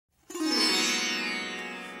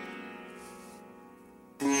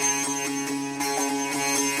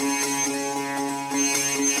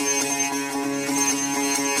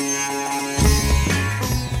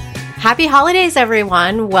Happy holidays,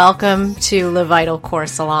 everyone. Welcome to Le Vital Core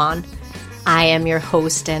Salon. I am your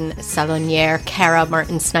host and salonière, Cara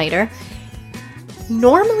Martin Snyder.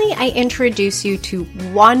 Normally, I introduce you to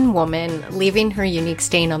one woman leaving her unique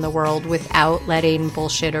stain on the world without letting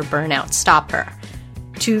bullshit or burnout stop her.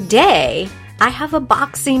 Today, I have a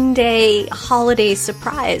Boxing Day holiday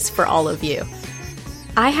surprise for all of you.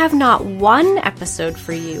 I have not one episode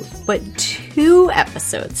for you, but 2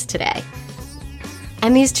 episodes today.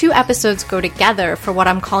 And these 2 episodes go together for what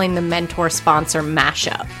I'm calling the mentor-sponsor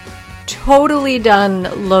mashup. Totally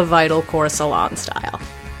done Le Vital Core Salon style.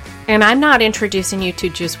 And I'm not introducing you to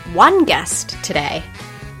just one guest today.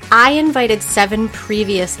 I invited 7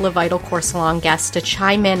 previous Le Vital Core Salon guests to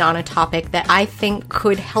chime in on a topic that I think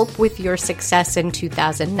could help with your success in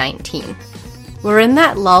 2019. We're in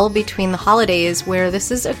that lull between the holidays where this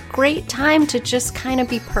is a great time to just kind of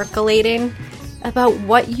be percolating about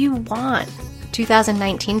what you want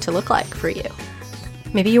 2019 to look like for you.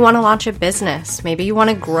 Maybe you want to launch a business. Maybe you want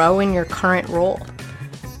to grow in your current role.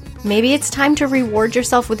 Maybe it's time to reward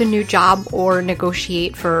yourself with a new job or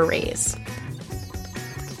negotiate for a raise.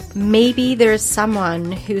 Maybe there's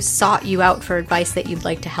someone who sought you out for advice that you'd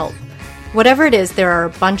like to help. Whatever it is, there are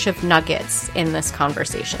a bunch of nuggets in this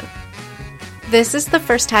conversation. This is the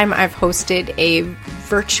first time I've hosted a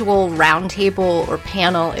virtual roundtable or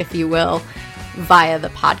panel, if you will, via the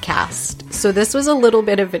podcast. So this was a little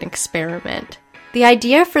bit of an experiment. The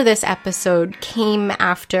idea for this episode came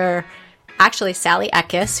after actually Sally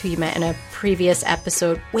Eckes, who you met in a previous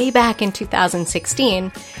episode way back in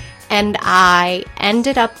 2016, and I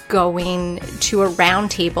ended up going to a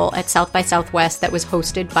roundtable at South by Southwest that was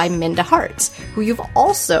hosted by Minda Hartz, who you've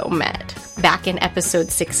also met back in episode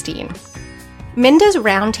 16. Minda's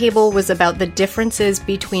roundtable was about the differences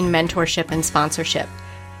between mentorship and sponsorship.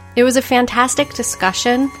 It was a fantastic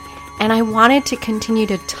discussion, and I wanted to continue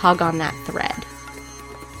to tug on that thread.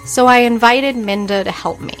 So I invited Minda to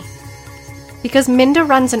help me. Because Minda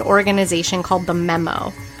runs an organization called The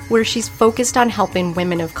Memo, where she's focused on helping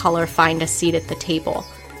women of color find a seat at the table.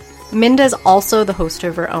 Minda's also the host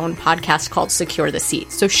of her own podcast called Secure the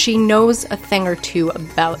Seat, so she knows a thing or two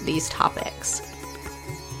about these topics.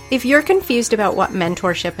 If you're confused about what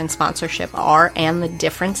mentorship and sponsorship are and the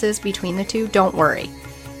differences between the two, don't worry.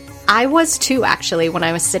 I was too, actually, when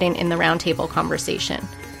I was sitting in the roundtable conversation.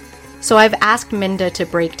 So I've asked Minda to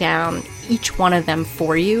break down each one of them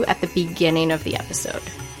for you at the beginning of the episode.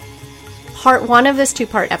 Part 1 of this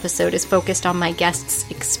 2-part episode is focused on my guests'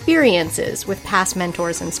 experiences with past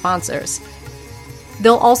mentors and sponsors.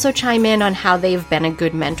 They'll also chime in on how they've been a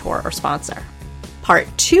good mentor or sponsor. Part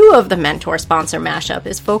 2 of the mentor-sponsor mashup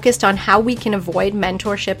is focused on how we can avoid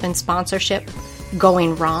mentorship and sponsorship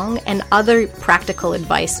going wrong and other practical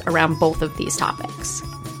advice around both of these topics.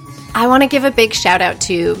 I want to give a big shout out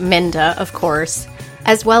to Minda, of course,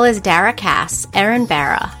 as well as Dara Cass, Erin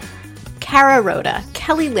Barra, Cara Rhoda,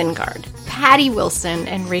 Kelly Lingard, Patty Wilson,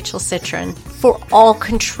 and Rachel Citron for all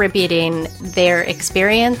contributing their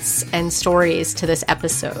experience and stories to this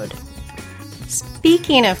episode.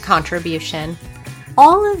 Speaking of contribution,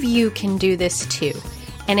 all of you can do this too,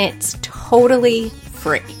 and it's totally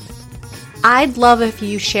free. I'd love if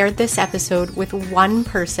you shared this episode with one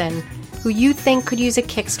person who you think could use a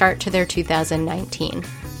kickstart to their 2019.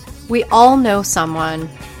 We all know someone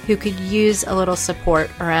who could use a little support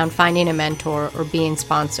around finding a mentor or being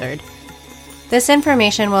sponsored. This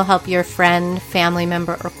information will help your friend, family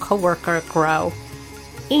member, or coworker grow,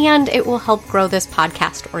 and it will help grow this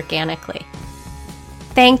podcast organically.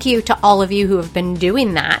 Thank you to all of you who have been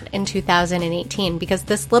doing that in 2018, because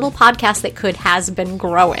this little podcast that could has been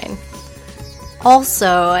growing.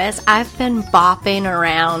 Also, as I've been bopping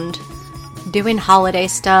around doing holiday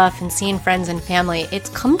stuff and seeing friends and family, it's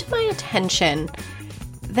come to my attention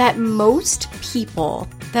that most people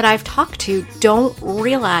that I've talked to don't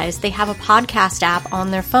realize they have a podcast app on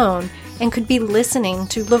their phone and could be listening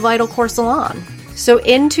to Le Vital Core Salon. So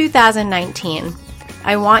in 2019,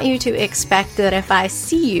 I want you to expect that if I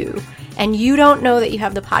see you and you don't know that you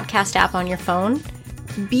have the podcast app on your phone,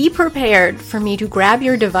 be prepared for me to grab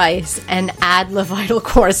your device and add Le Vital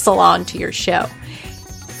Core Salon to your show.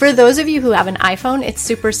 For those of you who have an iPhone, it's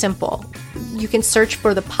super simple. You can search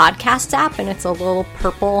for the podcast app and it's a little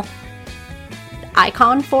purple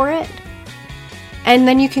icon for it. And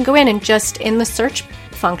then you can go in and just in the search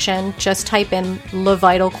function, just type in Le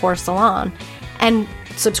Vital Core Salon and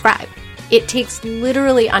subscribe. It takes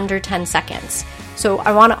literally under 10 seconds. So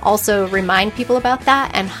I want to also remind people about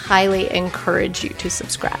that and highly encourage you to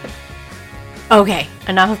subscribe. Okay,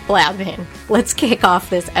 enough blabbing. Let's kick off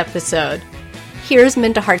this episode. Here's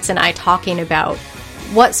Minda Hartz and I talking about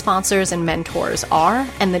what sponsors and mentors are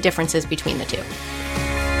and the differences between the two.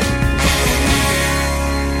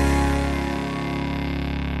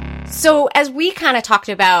 So as we kind of talked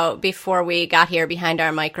about before we got here behind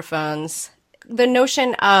our microphones, the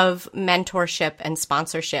notion of mentorship and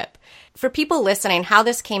sponsorship. For people listening, how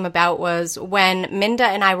this came about was when Minda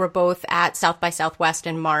and I were both at South by Southwest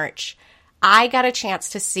in March, I got a chance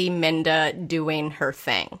to see Minda doing her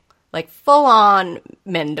thing, like full on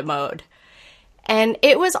Minda mode. And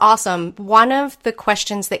it was awesome. One of the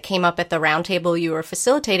questions that came up at the roundtable you were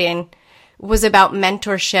facilitating was about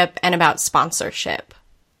mentorship and about sponsorship.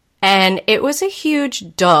 And it was a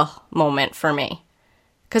huge duh moment for me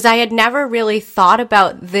because I had never really thought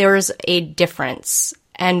about there's a difference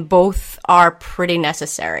and both are pretty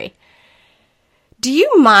necessary. Do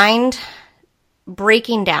you mind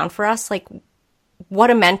breaking down for us like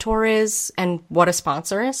what a mentor is and what a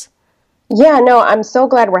sponsor is? Yeah, no, I'm so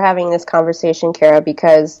glad we're having this conversation, Kara,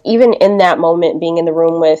 because even in that moment, being in the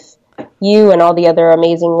room with you and all the other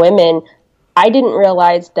amazing women, I didn't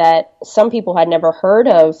realize that some people had never heard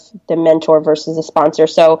of the mentor versus a sponsor.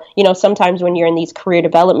 So, sometimes when you're in these career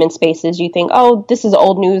development spaces, you think, oh, this is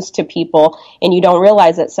old news to people. And you don't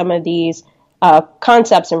realize that some of these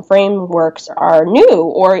concepts and frameworks are new,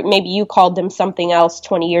 or maybe you called them something else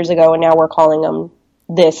 20 years ago and now we're calling them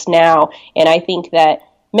this now. And I think that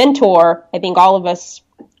mentor, I think all of us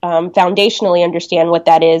foundationally understand what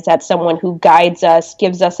that is. That's someone who guides us,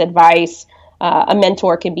 gives us advice. A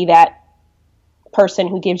mentor can be that person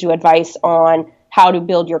who gives you advice on how to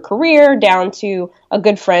build your career, down to a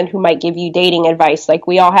good friend who might give you dating advice. Like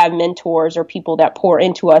we all have mentors or people that pour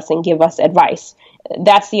into us and give us advice.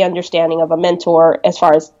 That's the understanding of a mentor as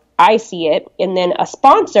far as I see it. And then a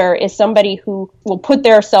sponsor is somebody who will put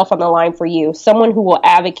their self on the line for you, someone who will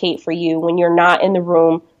advocate for you when you're not in the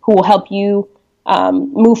room, who will help you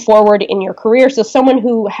move forward in your career. So someone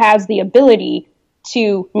who has the ability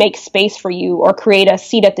to make space for you or create a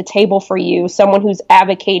seat at the table for you, someone who's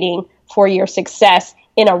advocating for your success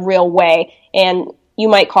in a real way. And you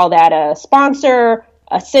might call that a sponsor,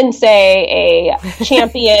 a sensei, a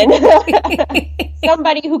champion,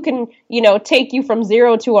 somebody who can, take you from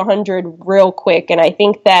 0 to 100 real quick. And I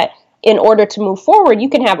think that in order to move forward, you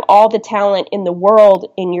can have all the talent in the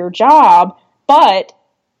world in your job, but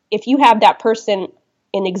if you have that person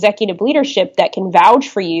in executive leadership that can vouch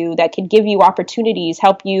for you, that can give you opportunities,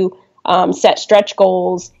 help you set stretch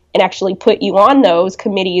goals, and actually put you on those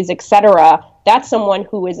committees, etc., that's someone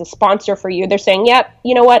who is a sponsor for you. They're saying, yep,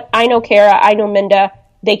 you know what? I know Kara, I know Minda,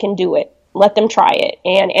 they can do it. Let them try it.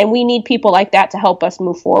 And we need people like that to help us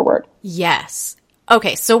move forward. Yes.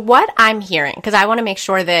 Okay, so what I'm hearing, because I want to make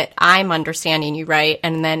sure that I'm understanding you right,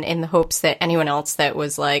 and then in the hopes that anyone else that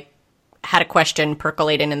was like, had a question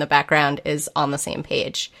percolating in the background is on the same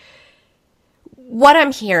page. What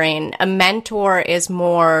I'm hearing, a mentor is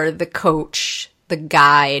more the coach, the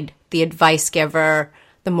guide, the advice giver,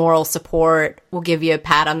 the moral support, will give you a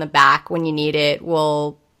pat on the back when you need it,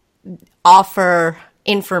 will offer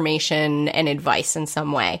information and advice in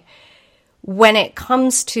some way. When it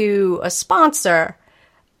comes to a sponsor,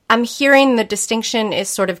 I'm hearing the distinction is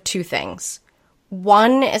sort of two things.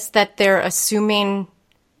 One is that they're assuming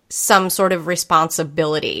some sort of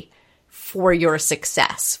responsibility for your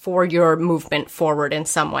success, for your movement forward in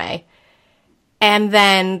some way. And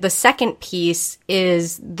then the second piece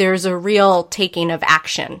is there's a real taking of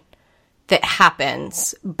action that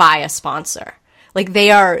happens by a sponsor. Like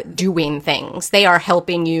they are doing things. They are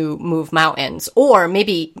helping you move mountains, or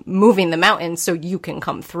maybe moving the mountains so you can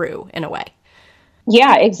come through in a way.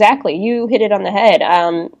 Yeah, exactly. You hit it on the head.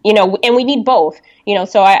 And we need both,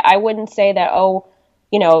 so I wouldn't say that,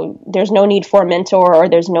 there's no need for a mentor or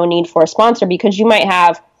there's no need for a sponsor, because you might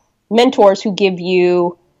have mentors who give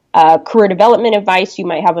you career development advice. You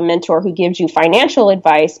might have a mentor who gives you financial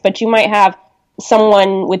advice, but you might have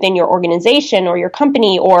someone within your organization or your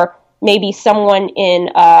company, or maybe someone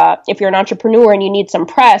if you're an entrepreneur and you need some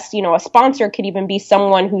press, a sponsor could even be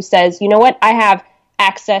someone who says, you know what, I have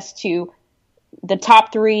access to the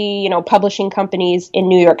top 3, publishing companies in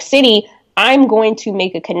New York City. I'm going to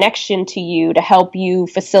make a connection to you to help you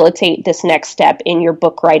facilitate this next step in your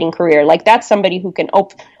book writing career. Like that's somebody who can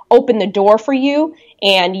open the door for you,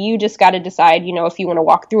 and you just got to decide, if you want to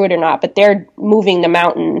walk through it or not, but they're moving the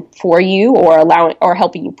mountain for you or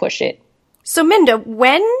helping you push it. So Minda,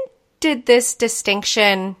 when did this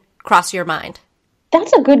distinction cross your mind?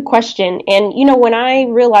 That's a good question. And, when I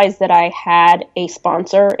realized that I had a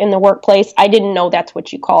sponsor in the workplace, I didn't know that's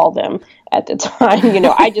what you call them at the time.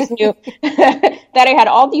 I just knew that I had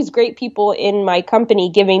all these great people in my company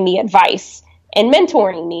giving me advice and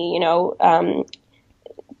mentoring me,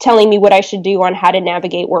 telling me what I should do on how to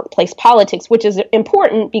navigate workplace politics, which is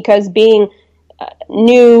important because being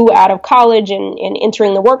new out of college and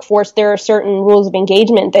entering the workforce, there are certain rules of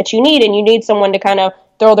engagement that you need, and you need someone to kind of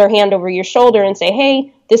throw their hand over your shoulder and say,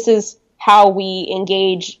 hey, this is how we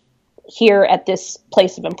engage here at this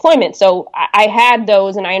place of employment. So I had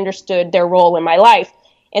those, and I understood their role in my life.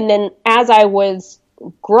 And then as I was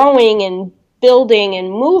growing and building and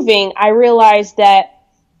moving, I realized that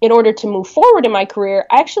in order to move forward in my career,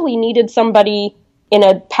 I actually needed somebody in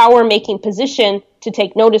a power-making position to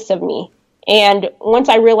take notice of me. And once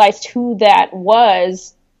I realized who that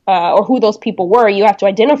was, or who those people were, you have to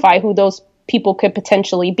identify who those people could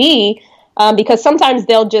potentially be, because sometimes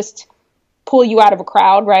they'll just pull you out of a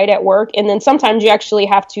crowd, right, at work. And then sometimes you actually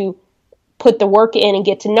have to put the work in and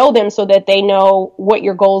get to know them so that they know what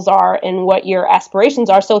your goals are and what your aspirations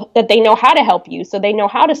are, so that they know how to help you, so they know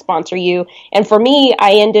how to sponsor you. And for me,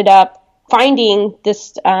 I ended up finding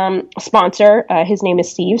this sponsor. His name is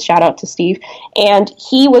Steve. Shout out to Steve. And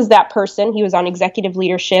he was that person. He was on executive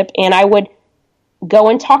leadership, and I would go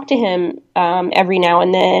and talk to him every now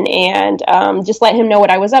and then, and just let him know what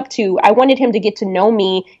I was up to. I wanted him to get to know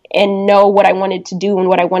me and know what I wanted to do and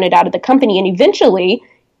what I wanted out of the company. And eventually,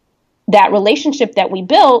 that relationship that we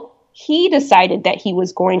built, he decided that he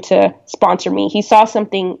was going to sponsor me. He saw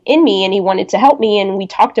something in me and he wanted to help me. And we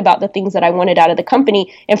talked about the things that I wanted out of the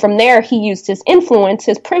company. And from there, he used his influence,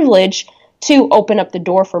 his privilege to open up the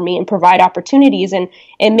door for me and provide opportunities. And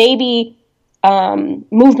maybe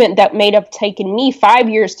movement that may have taken me 5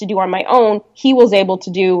 years to do on my own, he was able to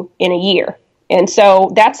do in a year. And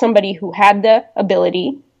so that's somebody who had the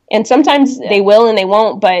ability. And sometimes they will and they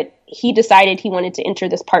won't, but he decided he wanted to enter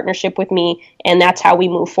this partnership with me, and that's how we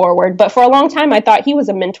move forward. But for a long time, I thought he was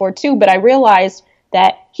a mentor too, but I realized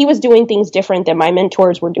that he was doing things different than my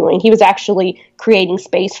mentors were doing. He was actually creating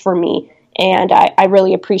space for me, and I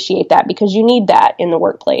really appreciate that, because you need that in the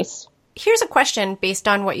workplace. Here's a question based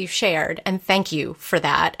on what you shared, and thank you for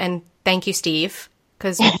that, and thank you, Steve,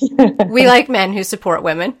 because we like men who support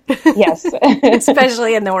women. Yes.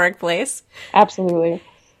 Especially in the workplace. Absolutely.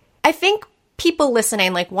 I think people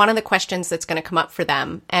listening, like, one of the questions that's going to come up for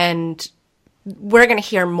them, and we're going to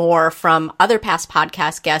hear more from other past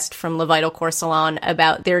podcast guests from Le Vital Core Salon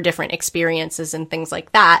about their different experiences and things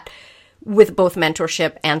like that with both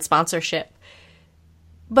mentorship and sponsorship.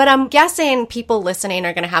 But I'm guessing people listening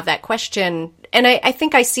are going to have that question, and I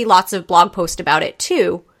think I see lots of blog posts about it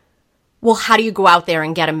too. Well, how do you go out there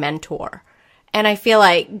and get a mentor? And I feel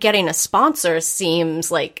like getting a sponsor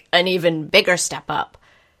seems like an even bigger step up.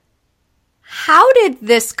 How did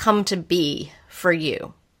this come to be for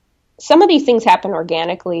you? Some of these things happen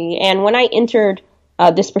organically, and when I entered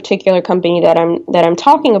this particular company that I'm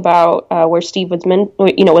talking about, where Steve was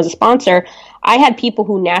was a sponsor, I had people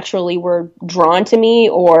who naturally were drawn to me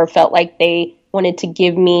or felt like they wanted to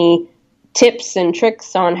give me tips and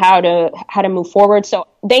tricks on how to move forward. So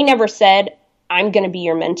they never said, I'm going to be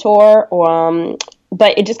your mentor,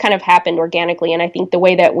 but it just kind of happened organically. And I think the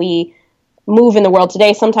way that we move in the world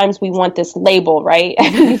today, sometimes we want this label, right?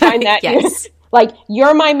 We find that yes. Like,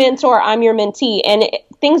 you're my mentor, I'm your mentee. And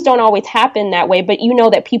things don't always happen that way, but you know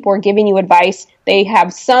that people are giving you advice. They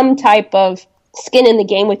have some type of skin in the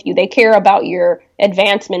game with you. They care about your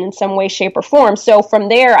advancement in some way, shape, or form. So from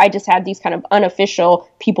there, I just had these kind of unofficial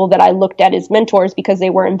people that I looked at as mentors because they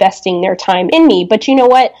were investing their time in me. But you know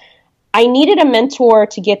what? I needed a mentor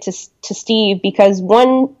to get to Steve, because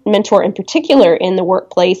one mentor in particular in the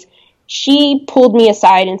workplace, she pulled me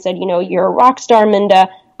aside and said, you're a rock star, Minda.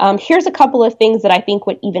 Here's a couple of things that I think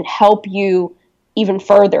would even help you even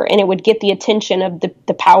further, and it would get the attention of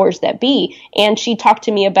the powers that be. And she talked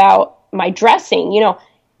to me about my dressing.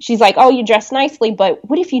 She's like, oh, you dress nicely, but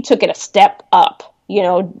what if you took it a step up?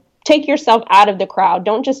 Take yourself out of the crowd.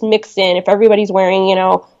 Don't just mix in. If everybody's wearing,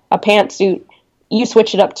 a pantsuit, you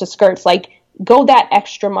switch it up to skirts. Like, go that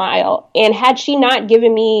extra mile. And had she not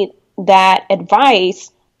given me that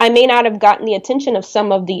advice, I may not have gotten the attention of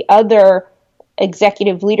some of the other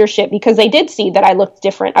executive leadership, because they did see that I looked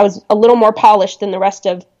different. I was a little more polished than the rest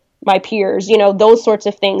of my peers, those sorts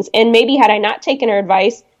of things. And maybe had I not taken her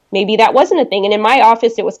advice, maybe that wasn't a thing. And in my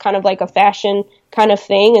office, it was kind of like a fashion kind of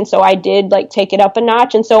thing. And so I did take it up a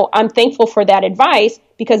notch. And so I'm thankful for that advice,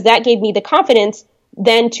 because that gave me the confidence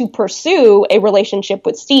then to pursue a relationship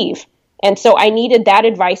with Steve. And so I needed that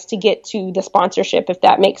advice to get to the sponsorship, if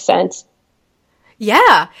that makes sense.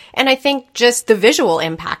 Yeah. And I think just the visual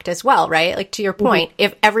impact as well, right? Like, to your point, mm-hmm.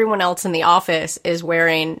 If everyone else in the office is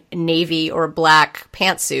wearing navy or black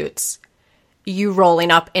pantsuits, you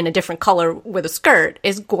rolling up in a different color with a skirt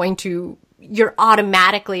you're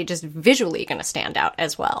automatically just visually going to stand out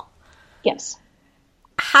as well. Yes.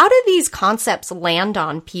 How do these concepts land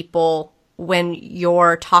on people when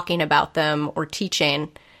you're talking about them or teaching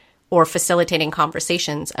or facilitating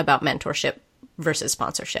conversations about mentorship versus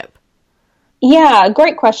sponsorship? Yeah,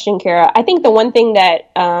 great question, Kara. I think the one thing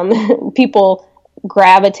that people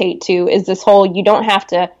gravitate to is this whole, you don't have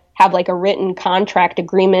to have like a written contract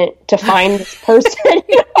agreement to find this person.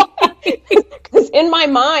 Because in my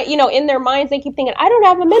mind, in their minds, they keep thinking, I don't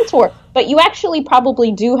have a mentor. But you actually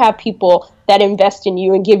probably do have people that invest in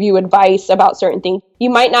you and give you advice about certain things. You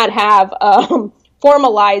might not have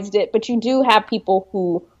formalized it, but you do have people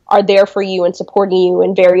who are there for you and supporting you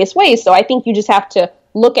in various ways. So I think you just have to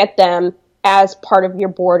look at them as part of your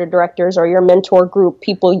board of directors or your mentor group,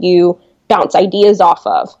 people you bounce ideas off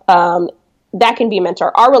of. That can be a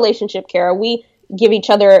mentor. Our relationship, Kara, we give each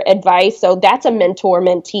other advice. So that's a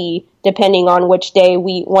mentor-mentee, depending on which day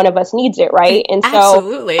one of us needs it, right? And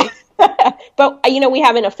Absolutely. But, we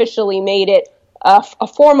haven't officially made it,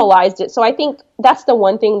 formalized it. So I think that's the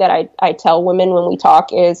one thing that I tell women when we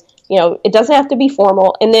talk is, it doesn't have to be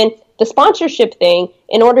formal. And then the sponsorship thing,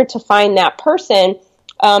 in order to find that person,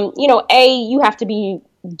 you have to be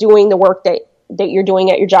doing the work that you're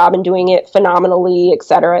doing at your job and doing it phenomenally, et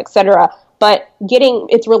cetera, et cetera. But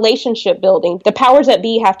it's relationship building. The powers that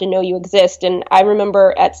be have to know you exist. And I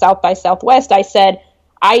remember at South by Southwest, I said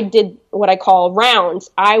I did what I call rounds.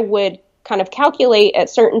 I would kind of calculate at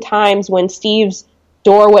certain times when Steve's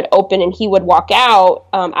door would open and he would walk out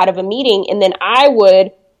of a meeting, and then I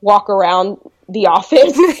would walk around the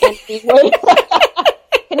office and he would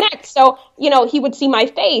connect. So, he would see my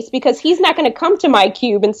face because he's not going to come to my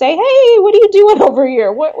cube and say, hey, what are you doing over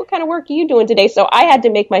here? What kind of work are you doing today? So I had to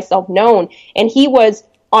make myself known, and he was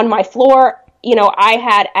on my floor. I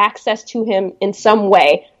had access to him in some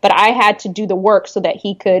way, but I had to do the work so that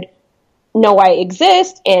he could know I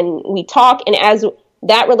exist, and we talk. And as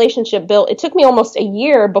that relationship built, it took me almost a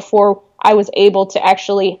year before I was able to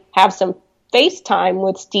actually have some FaceTime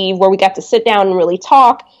with Steve where we got to sit down and really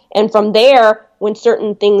talk. And from there, when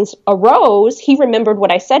certain things arose, he remembered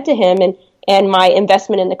what I said to him and my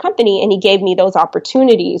investment in the company, and he gave me those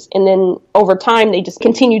opportunities. And then over time, they just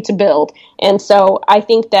continued to build. And so I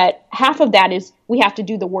think that half of that is we have to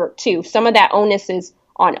do the work too. Some of that onus is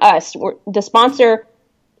on us. The sponsor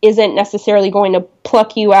isn't necessarily going to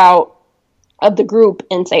pluck you out of the group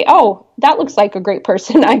and say, oh, that looks like a great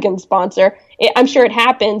person I can sponsor. I'm sure it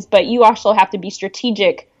happens, but you also have to be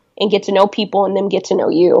strategic and get to know people and them get to know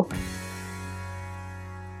you.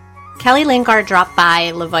 Kelly Lingard dropped by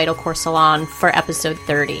Le Vital Core Salon for episode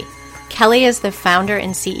 30. Kelly is the founder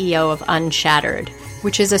and CEO of Unshattered,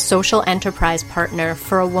 which is a social enterprise partner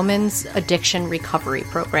for a woman's addiction recovery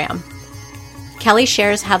program. Kelly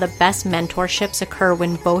shares how the best mentorships occur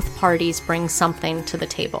when both parties bring something to the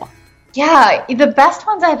table. Yeah, the best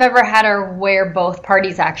ones I've ever had are where both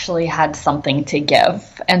parties actually had something to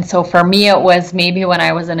give. And so for me, it was maybe when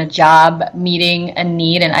I was in a job meeting a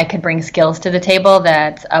need and I could bring skills to the table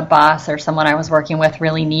that a boss or someone I was working with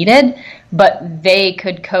really needed, but they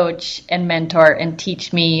could coach and mentor and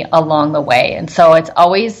teach me along the way. And so it's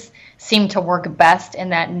always seemed to work best in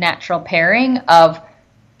that natural pairing of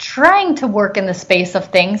trying to work in the space of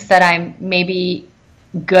things that I'm maybe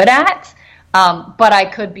good at, but I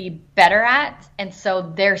could be better at. And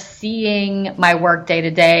so they're seeing my work day to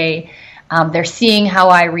day. They're seeing how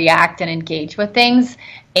I react and engage with things.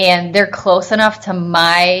 And they're close enough to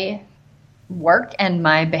my work and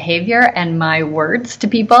my behavior and my words to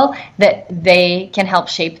people that they can help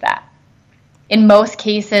shape that. In most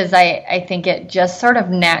cases, I think it just sort of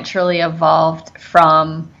naturally evolved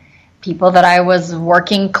from people that I was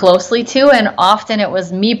working closely to. And often it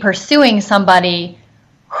was me pursuing somebody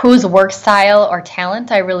whose work style or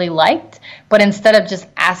talent I really liked. But instead of just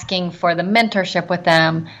asking for the mentorship with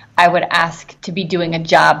them, I would ask to be doing a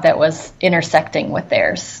job that was intersecting with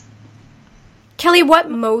theirs. Kelly, what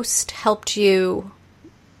most helped you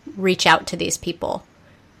reach out to these people?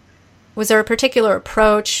 Was there a particular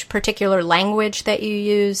approach, particular language that you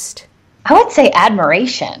used? I would say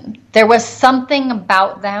admiration. There was something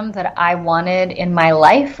about them that I wanted in my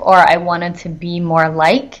life or I wanted to be more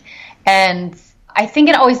like. And I think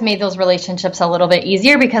it always made those relationships a little bit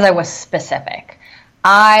easier because I was specific.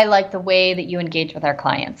 I like the way that you engage with our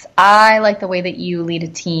clients. I like the way that you lead a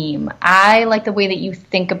team. I like the way that you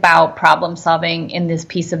think about problem solving in this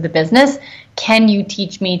piece of the business. Can you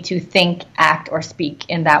teach me to think, act, or speak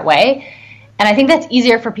in that way? And I think that's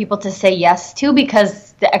easier for people to say yes to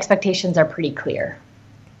because the expectations are pretty clear.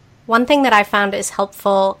 One thing that I found is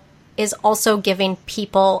helpful is also giving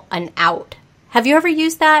people an out. Have you ever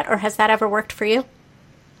used that, or has that ever worked for you?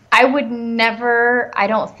 I would never, I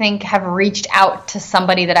don't think, have reached out to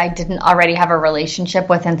somebody that I didn't already have a relationship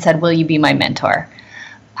with and said, will you be my mentor?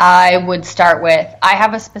 I would start with, I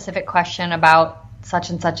have a specific question about such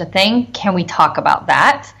and such a thing. Can we talk about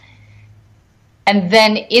that? And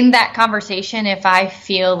then in that conversation, if I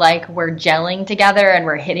feel like we're gelling together and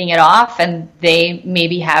we're hitting it off and they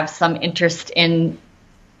maybe have some interest in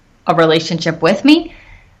a relationship with me,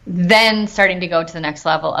 then starting to go to the next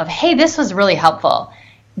level of, hey, this was really helpful.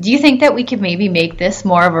 Do you think that we could maybe make this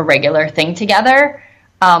more of a regular thing together?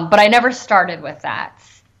 But I never started with that.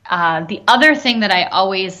 The other thing that I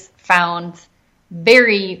always found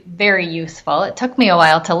very, very useful, it took me a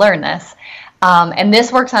while to learn this, and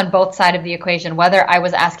this works on both sides of the equation, whether I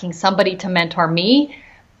was asking somebody to mentor me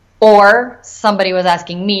or somebody was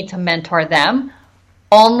asking me to mentor them,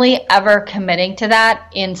 only ever committing to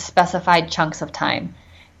that in specified chunks of time.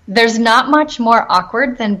 There's not much more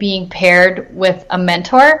awkward than being paired with a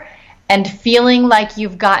mentor and feeling like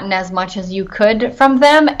you've gotten as much as you could from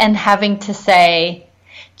them and having to say,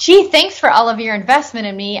 gee, thanks for all of your investment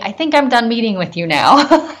in me. I think I'm done meeting with you now.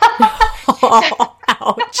 Oh,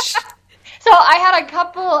 ouch. So I had a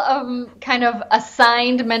couple of kind of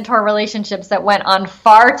assigned mentor relationships that went on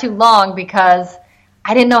far too long because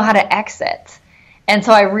I didn't know how to exit. And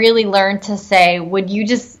so I really learned to say, would you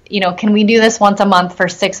just, can we do this once a month for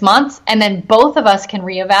 6 months? And then both of us can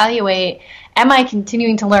reevaluate, am I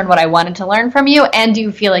continuing to learn what I wanted to learn from you? And do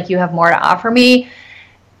you feel like you have more to offer me?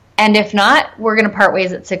 And if not, we're going to part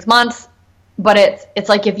ways at 6 months. But it's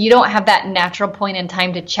like if you don't have that natural point in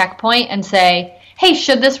time to checkpoint and say, hey,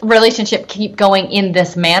 should this relationship keep going in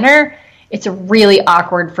this manner? It's really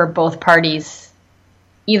awkward for both parties,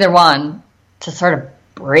 either one, to sort of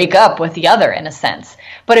break up with the other in a sense.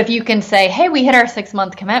 But if you can say, hey, we hit our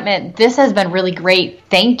 6-month commitment. This has been really great.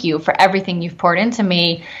 Thank you for everything you've poured into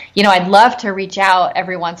me. I'd love to reach out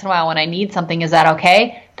every once in a while when I need something. Is that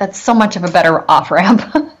okay? That's so much of a better off-ramp.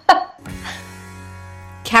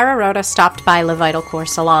 Kara Rhoda stopped by Le Vital Core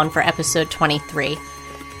Salon for episode 23.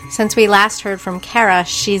 Since we last heard from Kara,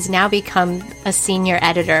 she's now become a senior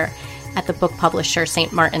editor at the book publisher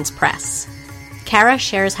St. Martin's Press. Kara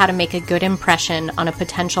shares how to make a good impression on a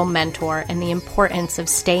potential mentor and the importance of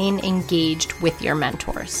staying engaged with your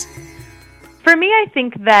mentors. For me, I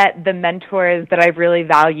think that the mentors that I've really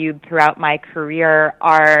valued throughout my career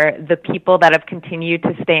are the people that have continued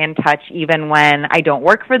to stay in touch even when I don't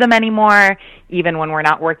work for them anymore, even when we're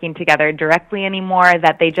not working together directly anymore,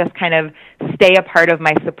 that they just kind of stay a part of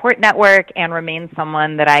my support network and remain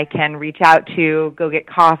someone that I can reach out to, go get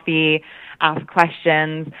coffee, ask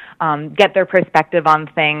questions, get their perspective on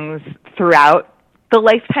things throughout the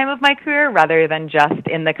lifetime of my career rather than just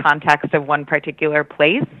in the context of one particular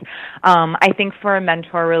place. I think for a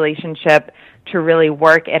mentor relationship to really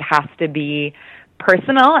work, it has to be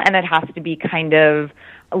personal and it has to be kind of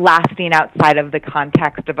lasting outside of the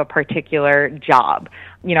context of a particular job.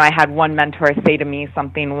 I had one mentor say to me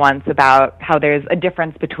something once about how there's a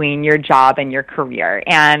difference between your job and your career.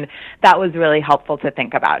 And that was really helpful to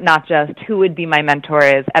think about, not just who would be my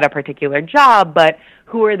mentors at a particular job, but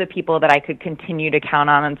who are the people that I could continue to count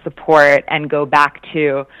on and support and go back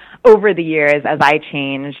to over the years as I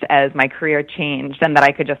changed, as my career changed, and that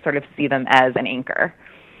I could just sort of see them as an anchor.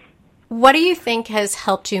 What do you think has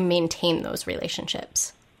helped you maintain those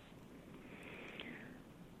relationships?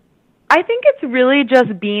 I think it's really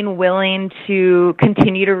just being willing to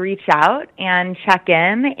continue to reach out and check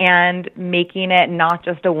in and making it not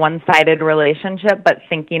just a one-sided relationship, but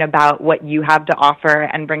thinking about what you have to offer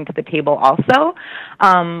and bring to the table also.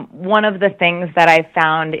 One of the things that I've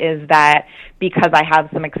found is that because I have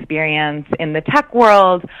some experience in the tech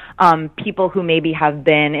world, people who maybe have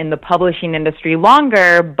been in the publishing industry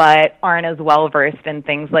longer but aren't as well-versed in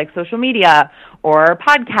things like social media or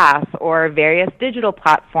podcasts or various digital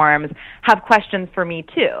platforms have questions for me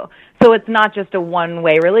too. So it's not just a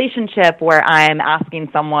one-way relationship where I'm asking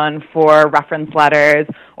someone for reference letters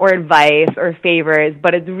or advice or favors,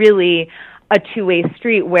 but it's really a two-way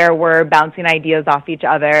street where we're bouncing ideas off each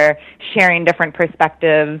other, sharing different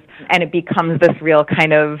perspectives, and it becomes this real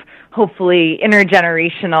kind of hopefully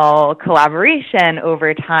intergenerational collaboration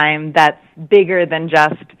over time that's bigger than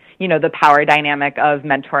just, the power dynamic of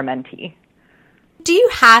mentor-mentee. Do you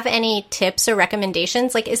have any tips or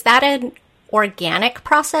recommendations? Is that an organic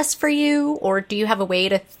process for you, or do you have a way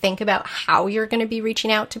to think about how you're going to be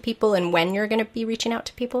reaching out to people and when you're going to be reaching out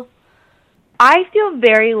to people? I feel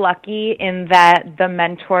very lucky in that the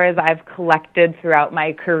mentors I've collected throughout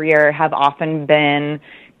my career have often been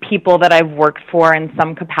people that I've worked for in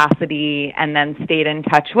some capacity and then stayed in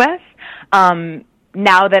touch with.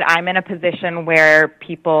 now that I'm in a position where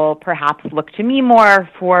people perhaps look to me more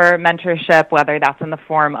for mentorship, whether that's in the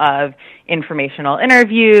form of informational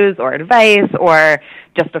interviews or advice or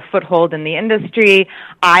just a foothold in the industry,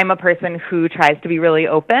 I'm a person who tries to be really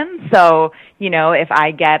open. So, if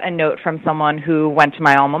I get a note from someone who went to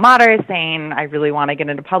my alma mater saying, I really want to get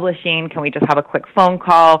into publishing, can we just have a quick phone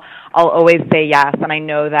call? I'll always say yes. And I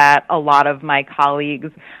know that a lot of my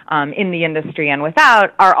colleagues in the industry and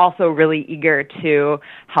without are also really eager to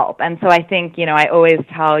help. And so I think, I always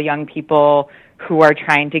tell young people who are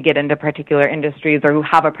trying to get into particular industries or who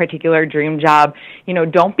have a particular dream job,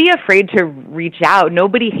 don't be afraid to reach out.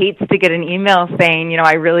 Nobody hates to get an email saying,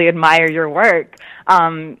 I really admire your work.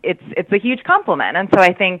 It's a huge compliment. And so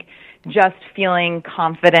I think just feeling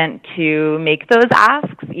confident to make those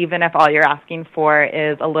asks, even if all you're asking for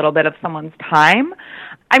is a little bit of someone's time.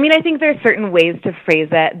 I think there's certain ways to phrase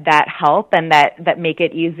it that help and that make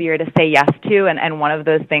it easier to say yes to. And one of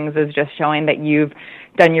those things is just showing that you've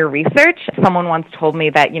done your research. Someone once told me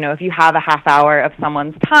that, if you have a half hour of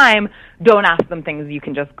someone's time, don't ask them things you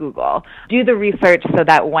can just Google. Do the research so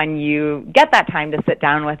that when you get that time to sit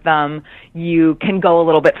down with them, you can go a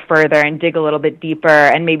little bit further and dig a little bit deeper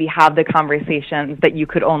and maybe have the conversations that you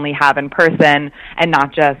could only have in person and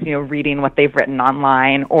not just, reading what they've written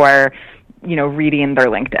online or, reading their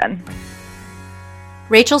LinkedIn.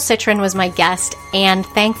 Rachel Citron was my guest and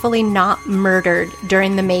thankfully not murdered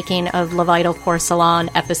during the making of La Vital Porcelain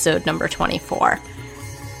episode number 24.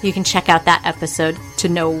 You can check out that episode to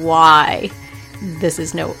know why this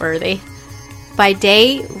is noteworthy. By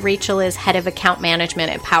day, Rachel is head of account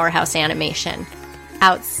management at Powerhouse Animation.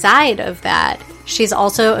 Outside of that, she's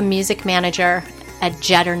also a music manager at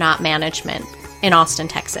Jetternaut Management in Austin,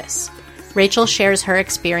 Texas. Rachel shares her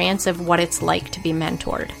experience of what it's like to be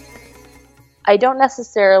mentored. I don't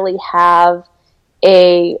necessarily have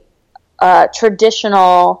a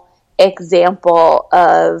traditional example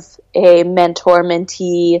of a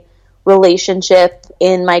mentor-mentee relationship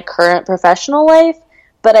in my current professional life,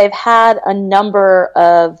 but I've had a number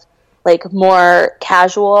of more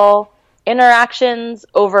casual interactions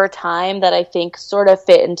over time that I think sort of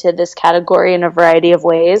fit into this category in a variety of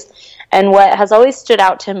ways. And what has always stood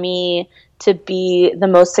out to me to be the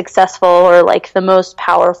most successful or the most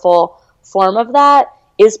powerful form of that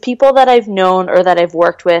is people that I've known or that I've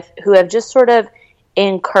worked with who have just sort of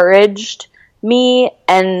encouraged me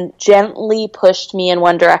and gently pushed me in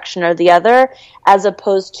one direction or the other, as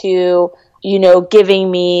opposed to, giving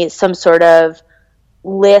me some sort of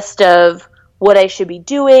list of what I should be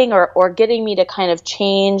doing or getting me to kind of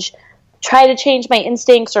try to change my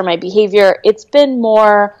instincts or my behavior. It's been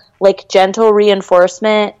more gentle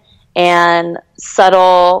reinforcement and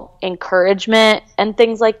subtle encouragement and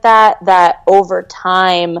things like that over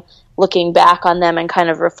time, looking back on them and kind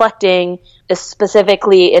of reflecting,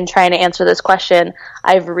 specifically in trying to answer this question,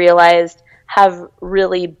 I've realized have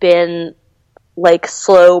really been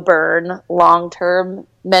slow burn, long-term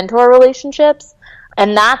mentor relationships.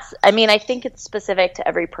 And that's, I think it's specific to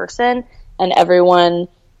every person, and everyone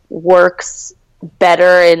works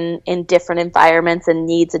better in different environments and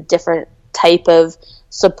needs a different type of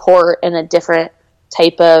support and a different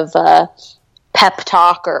type of pep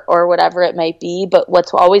talk or whatever it might be. But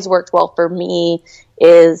what's always worked well for me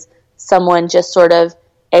is someone just sort of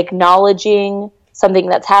acknowledging something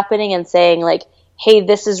that's happening and saying hey,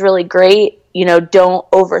 this is really great. Don't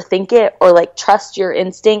overthink it or trust your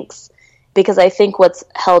instincts. Because I think what's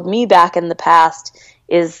held me back in the past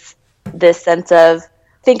is this sense of,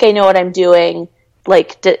 think I know what I'm doing.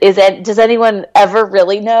 Does anyone ever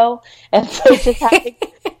really know? And so just having,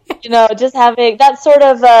 just having that sort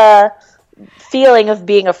of feeling of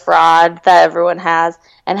being a fraud that everyone has,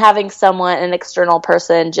 and having someone, an external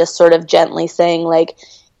person, just sort of gently saying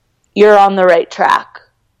you're on the right track.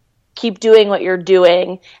 Keep doing what you're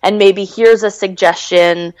doing, and maybe here's a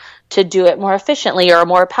suggestion to do it more efficiently or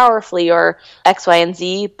more powerfully or X, Y, and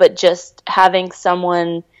Z, but just having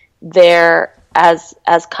someone there as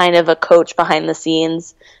kind of a coach behind the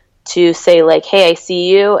scenes to say hey, I see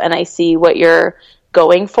you and I see what you're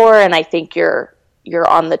going for, and I think you're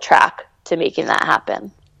on the track to making that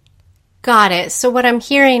happen. Got it. So what I'm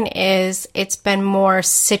hearing is it's been more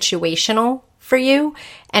situational for you,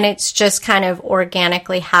 and it's just kind of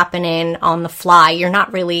organically happening on the fly. You're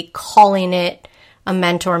not really calling it a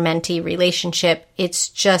mentor-mentee relationship. It's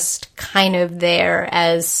just kind of there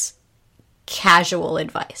as casual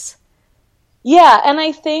advice. Yeah, and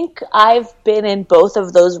I think I've been in both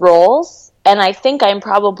of those roles, and I think I'm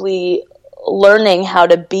probably learning how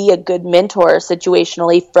to be a good mentor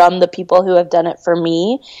situationally from the people who have done it for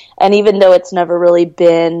me. And even though it's never really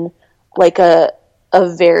been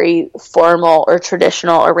a very formal or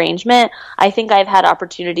traditional arrangement. I think I've had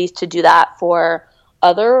opportunities to do that for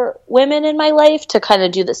other women in my life, to kind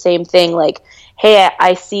of do the same thing. Like, hey,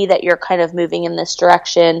 I see that you're kind of moving in this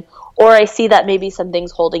direction, or I see that maybe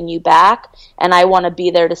something's holding you back, and I want to be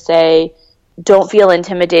there to say, don't feel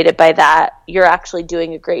intimidated by that. You're actually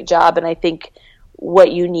doing a great job. And I think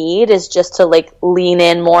what you need is just to like lean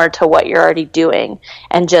in more to what you're already doing,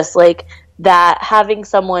 and just like that, having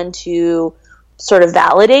someone to sort of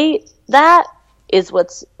validate that is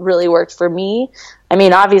what's really worked for me. I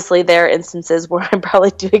mean, obviously there are instances where I'm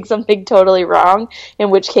probably doing something totally wrong, in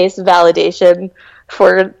which case validation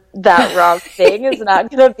for that wrong thing is not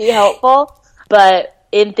going to be helpful. But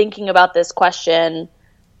in thinking about this question,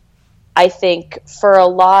 I think for a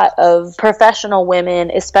lot of professional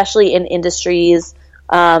women, especially in industries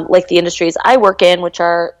like the industries I work in, which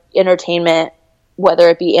are entertainment, whether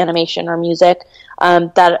it be animation or music,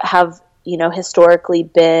 that have, historically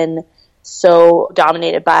been so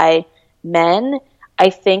dominated by men,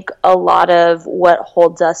 I think a lot of what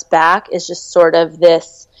holds us back is just sort of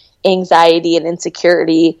this anxiety and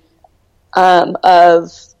insecurity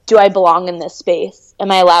of, do I belong in this space?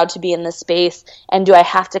 Am I allowed to be in this space? And do I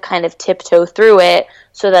have to kind of tiptoe through it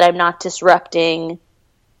so that I'm not disrupting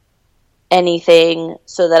anything,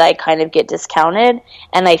 so that I kind of get discounted?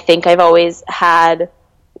 And I think I've always had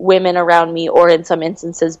women around me, or in some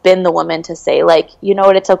instances been the woman to say, like, you know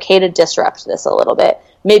what, it's okay to disrupt this a little bit.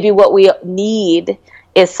 Maybe what we need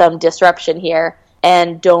is some disruption here,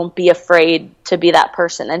 and don't be afraid to be that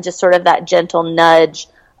person. And just sort of that gentle nudge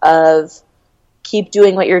of keep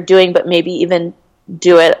doing what you're doing, but maybe even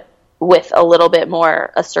do it with a little bit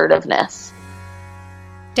more assertiveness.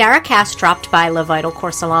 Dara Cass dropped by Le Vital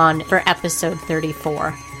Corps Salon for episode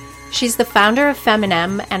 34. She's the founder of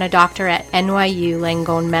Feminem and a doctor at NYU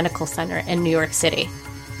Langone Medical Center in New York City.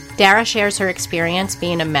 Dara shares her experience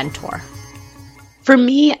being a mentor. For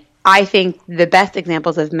me, I think the best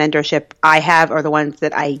examples of mentorship I have are the ones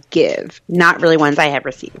that I give, not really ones I have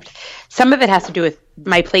received. Some of it has to do with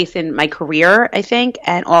my place in my career, I think,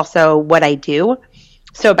 and also what I do.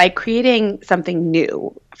 So by creating something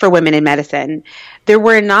new for women in medicine, there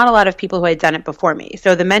were not a lot of people who had done it before me.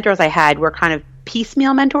 So the mentors I had were kind of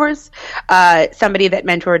piecemeal mentors, somebody that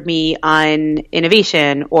mentored me on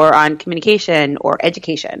innovation or on communication or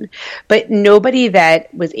education, but nobody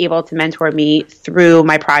that was able to mentor me through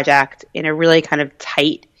my project in a really kind of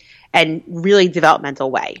tight and really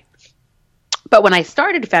developmental way. But when I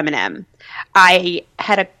started Feminem, I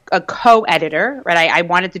had a co-editor, right? I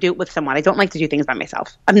wanted to do it with someone. I don't like to do things by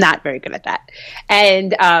myself. I'm not very good at that.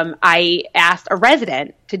 And I asked a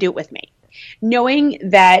resident to do it with me, knowing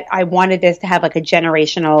that I wanted this to have like a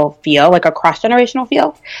generational feel, like a cross-generational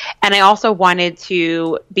feel. And I also wanted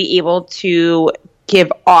to be able to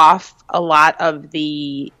give off a lot of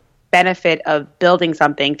the benefit of building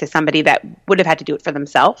something to somebody that would have had to do it for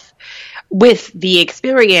themselves, with the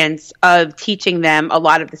experience of teaching them a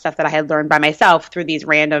lot of the stuff that I had learned by myself through these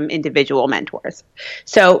random individual mentors.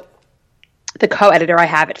 So the co-editor I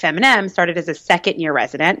have at Feminem started as a second-year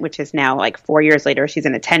resident, which is now like 4 years later, she's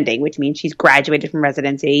an attending, which means she's graduated from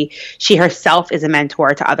residency. She herself is a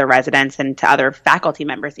mentor to other residents and to other faculty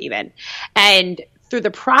members even. And through the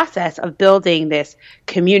process of building this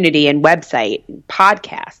community and website and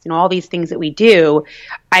podcast and all these things that we do,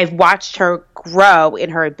 I've watched her grow in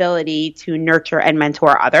her ability to nurture and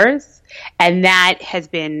mentor others. And that has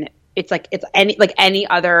been, it's any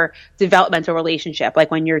other developmental relationship, like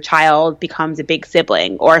when your child becomes a big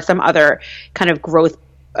sibling or some other kind of growth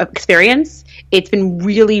experience. It's been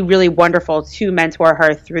really, really wonderful to mentor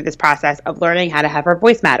her through this process of learning how to have her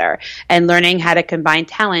voice matter and learning how to combine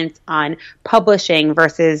talents on publishing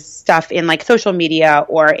versus stuff in like social media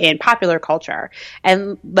or in popular culture,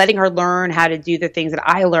 and letting her learn how to do the things that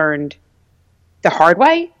I learned the hard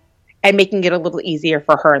way and making it a little easier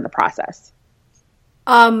for her in the process.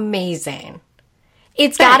 Amazing.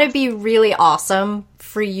 It's got to be really awesome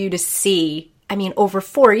for you to see. I mean, over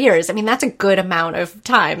 4 years, I mean, that's a good amount of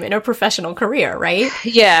time in a professional career, right?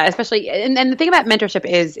 Yeah, especially. And the thing about mentorship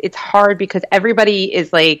is it's hard because everybody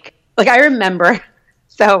is like I remember.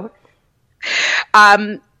 So,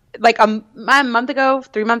 like a month ago,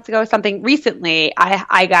 3 months ago, something recently,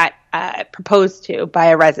 I got proposed to by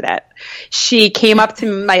a resident. She came up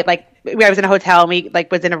to my, I was in a hotel and we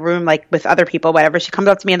was in a room with other people, whatever. She comes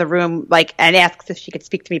up to me in the room and asks if she could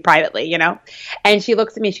speak to me privately, and she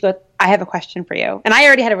looks at me, she goes, I have a question for you. And I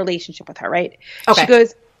already had a relationship with her, right? Okay. She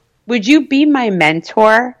goes, would you be my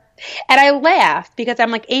mentor And I laughed because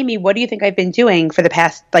I'm like, Amy, what do you think I've been doing for the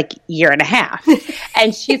past like year and a half?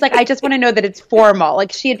 And she's like, I just want to know that it's formal.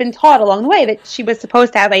 Like she had been taught along the way that she was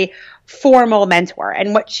supposed to have a formal mentor.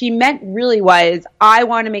 And what she meant really was, I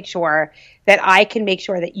want to make sure that I can make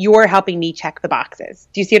sure that you're helping me check the boxes.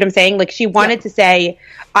 Do you see what I'm saying? Like she wanted to say,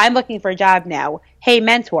 I'm looking for a job now. Hey,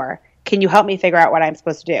 mentor, can you help me figure out what I'm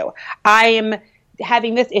supposed to do? I am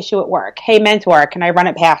having this issue at work. Hey, mentor, can I run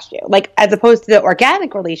it past you? Like as opposed to the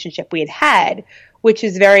organic relationship we had, which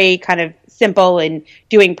is very kind of simple in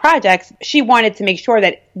doing projects. She wanted to make sure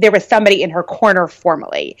that there was somebody in her corner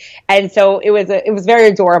formally. And so it was very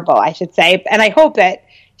adorable, I should say. And I hope that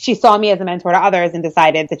she saw me as a mentor to others and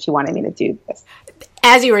decided that she wanted me to do this.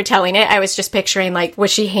 As you were telling it, I was just picturing, like, was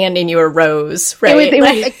she handing you a rose, right?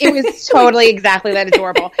 It was totally exactly that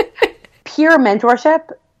adorable. Peer mentorship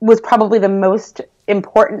was probably the most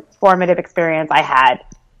important formative experience I had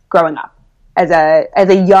growing up as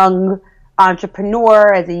a young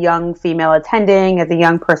entrepreneur, as a young female attending, as a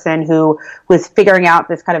young person who was figuring out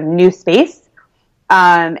this kind of new space.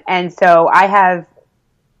 And so I have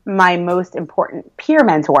my most important peer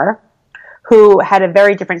mentor who had a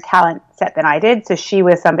very different talent set than I did. So she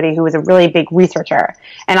was somebody who was a really big researcher,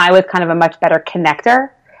 and I was kind of a much better connector.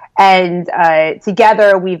 And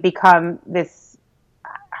together we've become this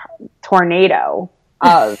tornado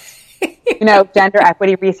of, gender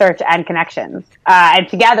equity research and connections. And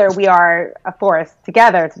together we are a force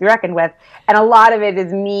together to be reckoned with. And a lot of it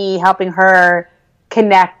is me helping her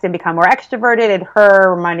connect and become more extroverted, and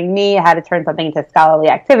her reminding me how to turn something into scholarly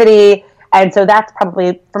activity. And so that's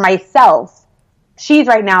probably, for myself, she's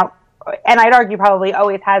right now, and I'd argue probably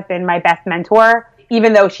always has been my best mentor,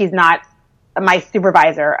 even though she's not my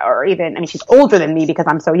supervisor, or even, she's older than me because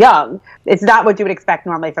I'm so young. It's not what you would expect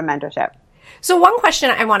normally from mentorship. So one question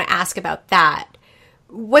I want to ask about that,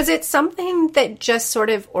 was it something that just sort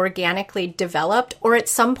of organically developed, or at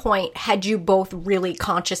some point had you both really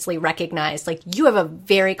consciously recognized, like, you have a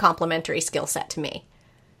very complementary skill set to me?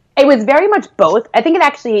 It was very much both. I think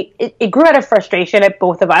it grew out of frustration at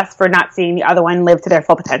both of us for not seeing the other one live to their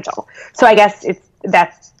full potential. So I guess it's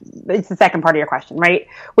the second part of your question, right?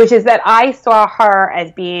 Which is that I saw her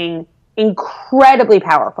as being incredibly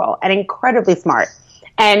powerful and incredibly smart.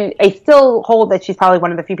 And I still hold that she's probably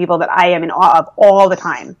one of the few people that I am in awe of all the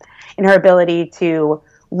time, in her ability to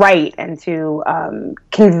write and to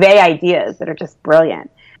convey ideas that are just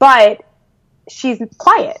brilliant. But she's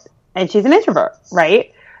quiet and she's an introvert,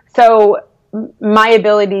 right? So my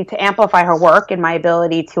ability to amplify her work and my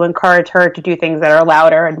ability to encourage her to do things that are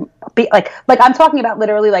louder and be like I'm talking about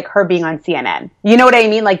literally like her being on CNN. You know what I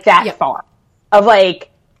mean? Like that far of like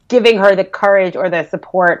giving her the courage or the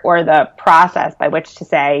support or the process by which to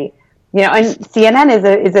say, and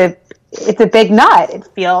CNN it's a big nut. It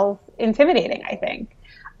feels intimidating, I think.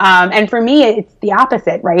 And for me, it's the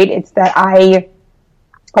opposite, right? It's that I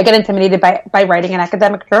get intimidated by writing in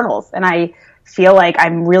academic journals, and I feel like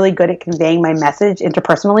I'm really good at conveying my message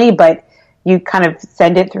interpersonally, but you kind of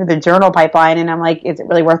send it through the journal pipeline, and I'm like, is it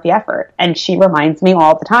really worth the effort? And she reminds me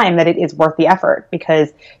all the time that it is worth the effort,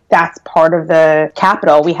 because that's part of the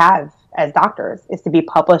capital we have as doctors, is to be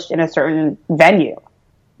published in a certain venue.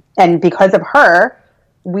 And because of her,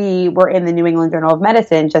 we were in the New England Journal of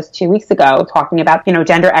Medicine just 2 weeks ago talking about,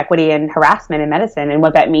 gender equity and harassment in medicine and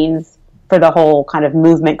what that means for the whole kind of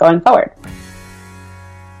movement going forward.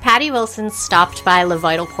 Patty Wilson stopped by Le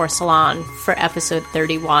Vital Porcelain for episode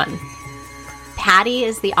 31. Patty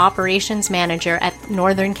is the operations manager at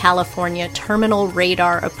Northern California Terminal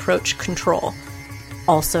Radar Approach Control,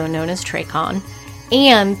 also known as TRACON,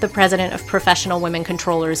 and the president of Professional Women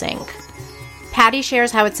Controllers, Inc. Patty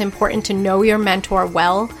shares how it's important to know your mentor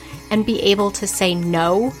well and be able to say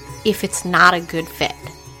no if it's not a good fit.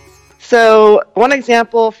 So one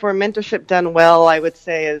example for mentorship done well, I would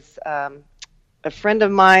say, is a friend of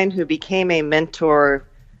mine who became a mentor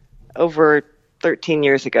over 13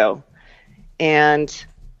 years ago. And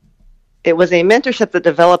it was a mentorship that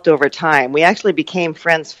developed over time. We actually became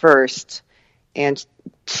friends first, and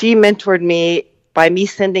she mentored me by me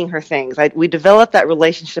sending her things. We developed that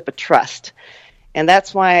relationship of trust. And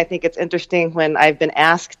that's why I think it's interesting when I've been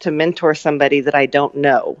asked to mentor somebody that I don't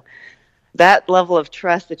know. That level of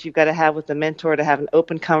trust that you've got to have with the mentor to have an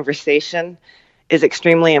open conversation is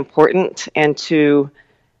extremely important, and to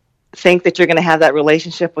think that you're going to have that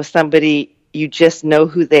relationship with somebody you just know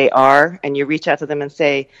who they are, and you reach out to them and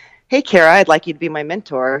say, hey, Kara, I'd like you to be my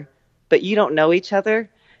mentor, but you don't know each other.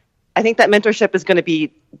 I think that mentorship is going to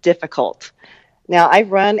be difficult. Now,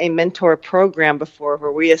 I've run a mentor program before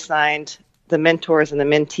where we assigned the mentors and the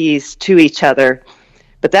mentees to each other,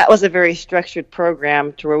 but that was a very structured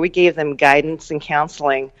program to where we gave them guidance and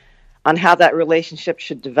counseling on how that relationship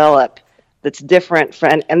should develop that's different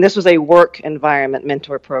and this was a work environment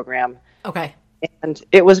mentor program. Okay. And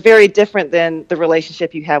it was very different than the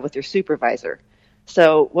relationship you have with your supervisor.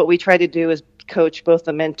 So what we try to do is coach both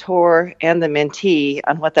the mentor and the mentee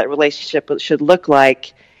on what that relationship should look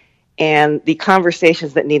like and the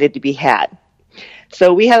conversations that needed to be had.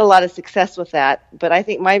 So we had a lot of success with that. But I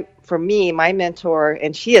think for me, my mentor,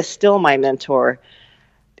 and she is still my mentor,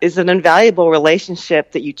 is an invaluable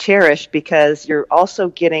relationship that you cherish because you're also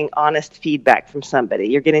getting honest feedback from somebody.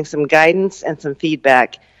 You're getting some guidance and some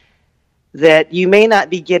feedback that you may not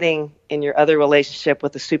be getting in your other relationship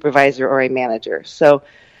with a supervisor or a manager. So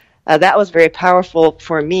that was very powerful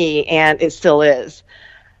for me, and it still is.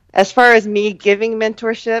 As far as me giving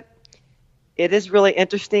mentorship, it is really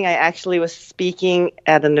interesting. I actually was speaking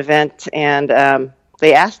at an event, and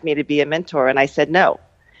they asked me to be a mentor, and I said no.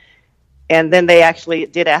 And then they actually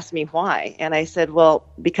did ask me why. And I said, well,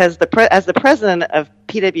 because as the president of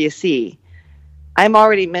PwC, I'm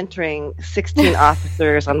already mentoring 16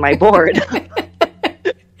 officers on my board.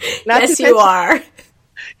 Yes, you are.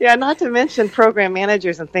 Yeah, not to mention program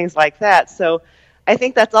managers and things like that. So I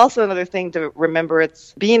think that's also another thing to remember.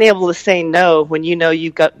 It's being able to say no when you know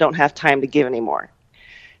you don't have time to give anymore.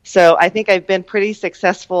 So I think I've been pretty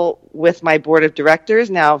successful with my board of directors.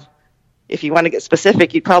 Now, if you want to get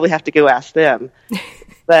specific, you'd probably have to go ask them.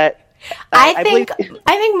 But I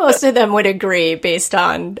think most of them would agree based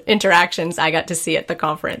on interactions I got to see at the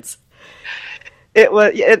conference.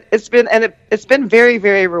 It's been very,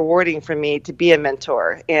 very rewarding for me to be a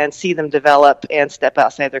mentor and see them develop and step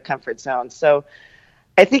outside their comfort zone. So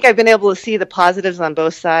I think I've been able to see the positives on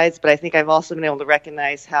both sides, but I think I've also been able to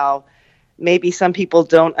recognize how maybe some people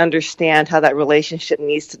don't understand how that relationship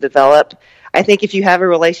needs to develop. I think if you have a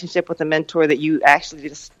relationship with a mentor that you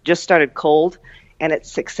actually just started cold and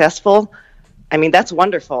it's successful, I mean, that's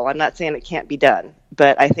wonderful. I'm not saying it can't be done,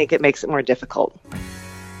 but I think it makes it more difficult.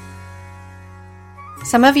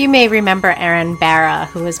 Some of you may remember Erin Barra,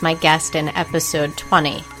 who was my guest in episode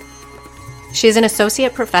 20. She's an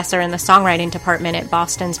associate professor in the songwriting department at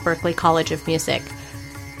Boston's Berklee College of Music,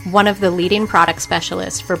 one of the leading product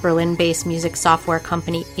specialists for Berlin-based music software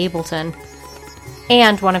company Ableton,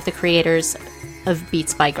 and one of the creators of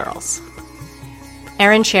Beats by Girls.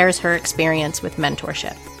 Erin shares her experience with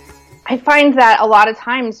mentorship. I find that a lot of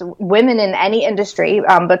times women in any industry,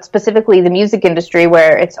 but specifically the music industry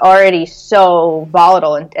where it's already so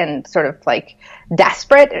volatile and sort of like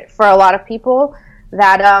desperate for a lot of people,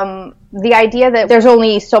 that the idea that there's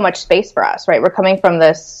only so much space for us, right? We're coming from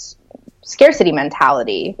this scarcity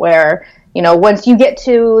mentality where, you know, once you get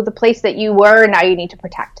to the place that you were, now you need to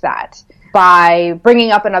protect that by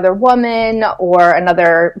bringing up another woman or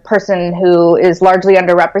another person who is largely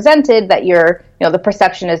underrepresented, that the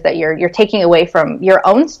perception is that you're taking away from your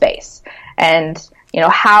own space. And,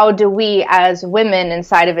 how do we as women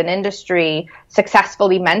inside of an industry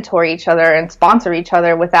successfully mentor each other and sponsor each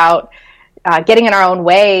other without getting in our own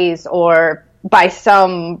ways or by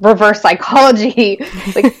some reverse psychology,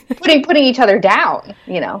 like putting each other down,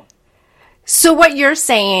 So what you're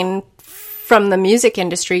saying from the music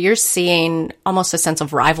industry, you're seeing almost a sense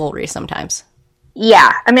of rivalry sometimes.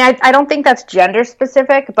 Yeah. I mean, I don't think that's gender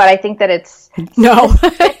specific, but I think that it's not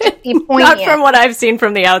from what I've seen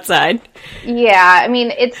from the outside. Yeah. I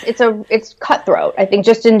mean, it's cutthroat. I think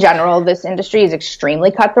just in general, this industry is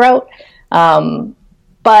extremely cutthroat.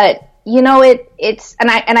 But it's, and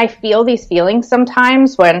I feel these feelings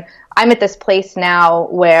sometimes when I'm at this place now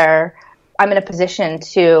where I'm in a position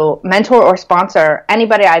to mentor or sponsor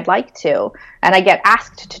anybody I'd like to, and I get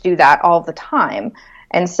asked to do that all the time.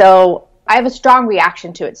 And so I have a strong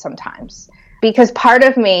reaction to it sometimes because part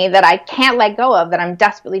of me that I can't let go of, that I'm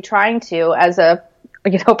desperately trying to as a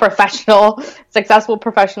successful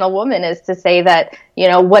professional woman, is to say that,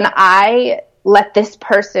 when I let this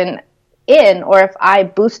person in, or if I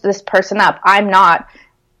boost this person up, I'm not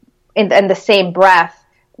in the same breath,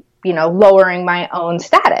 lowering my own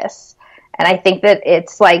status. And I think that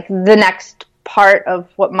it's like the next part of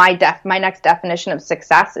what my next definition of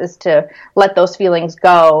success is, to let those feelings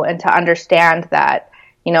go and to understand that,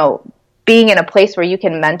 being in a place where you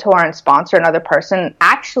can mentor and sponsor another person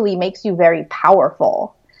actually makes you very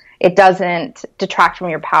powerful. It doesn't detract from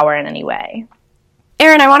your power in any way.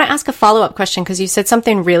 Erin, I want to ask a follow-up question because you said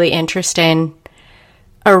something really interesting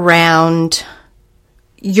around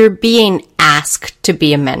you're being asked to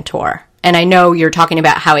be a mentor. And I know you're talking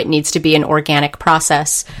about how it needs to be an organic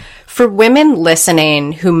process. For women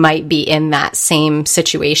listening who might be in that same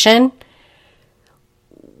situation,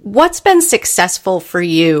 what's been successful for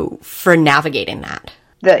you for navigating that?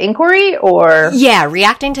 The inquiry or? Yeah,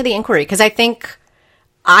 reacting to the inquiry. Because I think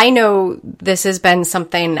I know this has been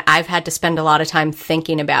something I've had to spend a lot of time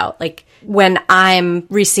thinking about. Like when I'm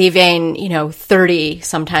receiving, 30,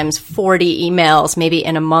 sometimes 40 emails, maybe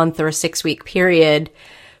in a month or a 6-week period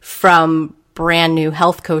from brand new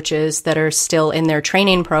health coaches that are still in their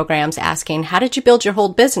training programs asking, how did you build your whole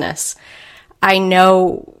business? I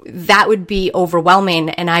know that would be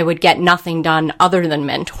overwhelming and I would get nothing done other than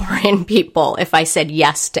mentoring people if I said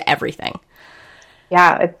yes to everything.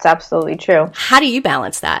 Yeah, it's absolutely true. How do you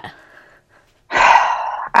balance that?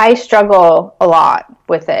 I struggle a lot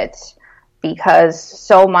with it because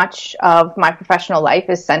so much of my professional life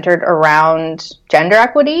is centered around gender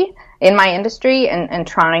equity in my industry and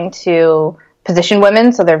trying to position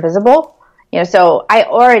women so they're visible. So I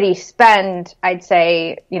already spend, I'd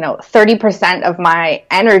say, 30% of my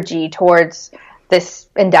energy towards this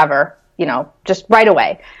endeavor, just right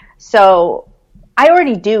away. So I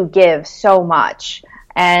already do give so much.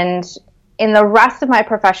 And in the rest of my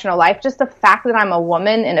professional life, just the fact that I'm a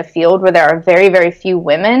woman in a field where there are very, very few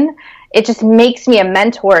women, it just makes me a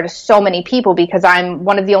mentor to so many people because I'm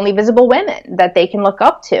one of the only visible women that they can look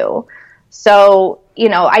up to. So,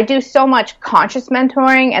 I do so much conscious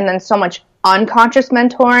mentoring and then so much unconscious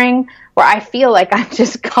mentoring where I feel like I'm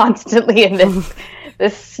just constantly in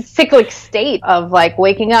this cyclic state of like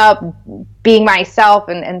waking up, being myself,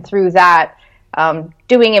 and through that,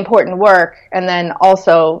 doing important work, and then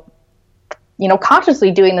also,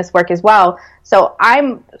 consciously doing this work as well. So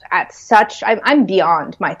I'm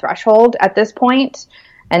beyond my threshold at this point.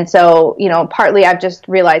 And so, partly I've just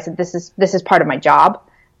realized that this is part of my job,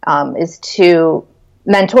 is to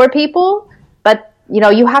mentor people, but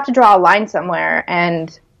you have to draw a line somewhere,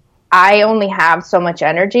 and I only have so much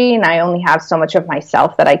energy and I only have so much of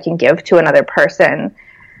myself that I can give to another person.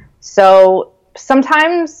 So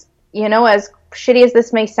sometimes, as shitty as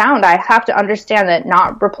this may sound, I have to understand that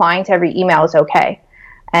not replying to every email is okay.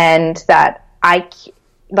 And that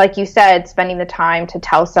like you said, spending the time to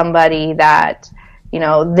tell somebody that,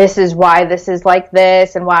 this is why this is like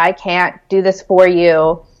this and why I can't do this for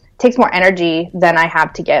you takes more energy than I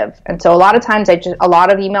have to give. And so a lot of times a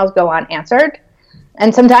lot of emails go unanswered.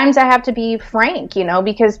 And sometimes I have to be frank,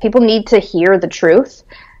 because people need to hear the truth.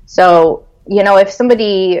 So, if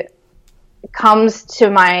somebody comes to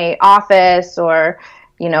my office or,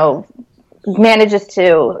 manages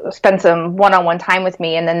to spend some one-on-one time with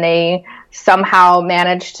me and then they somehow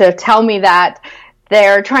manage to tell me that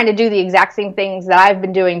they're trying to do the exact same things that I've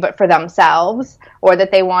been doing, but for themselves, or that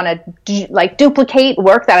they want to duplicate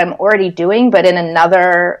work that I'm already doing, but in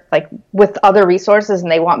another, with other resources, and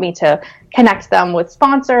they want me to connect them with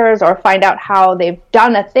sponsors or find out how they've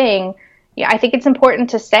done a thing. I think it's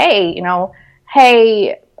important to say,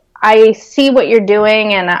 hey, I see what you're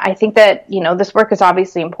doing, and I think that, this work is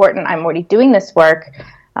obviously important. I'm already doing this work,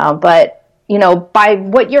 but by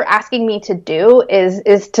what you're asking me to do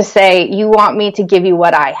is to say, you want me to give you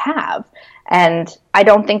what I have. And I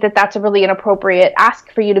don't think that that's a really inappropriate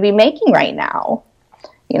ask for you to be making right now.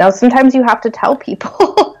 Sometimes you have to tell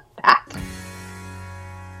people that.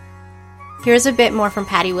 Here's a bit more from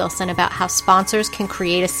Patty Wilson about how sponsors can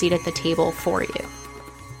create a seat at the table for you.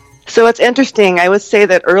 So it's interesting. I would say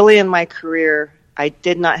that early in my career, I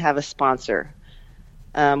did not have a sponsor.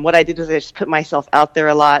 What I did was I just put myself out there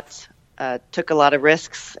a lot, took a lot of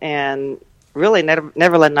risks, and really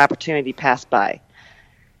never let an opportunity pass by.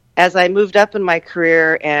 As I moved up in my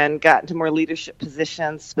career and got into more leadership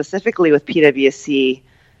positions, specifically with PwC,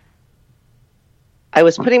 I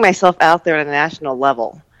was putting myself out there on a national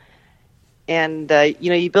level. And,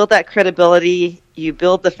 you build that credibility, you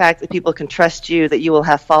build the fact that people can trust you, that you will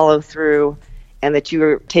have follow through, and that you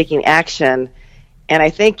are taking action. And I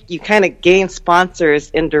think you kind of gain sponsors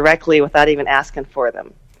indirectly without even asking for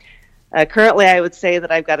them. Currently, I would say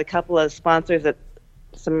that I've got a couple of sponsors at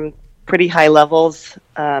some pretty high levels,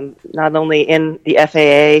 not only in the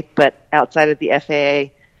FAA, but outside of the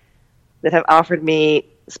FAA, that have offered me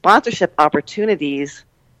sponsorship opportunities.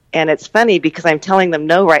 And it's funny because I'm telling them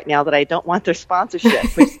no right now, that I don't want their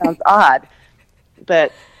sponsorship, which sounds odd.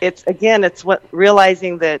 But it's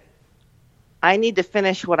realizing that I need to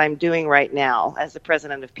finish what I'm doing right now as the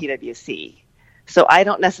president of PwC. So I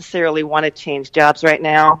don't necessarily want to change jobs right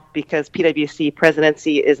now because PwC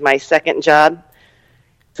presidency is my second job.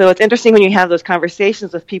 So it's interesting when you have those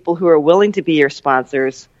conversations with people who are willing to be your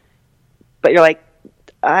sponsors, but you're like,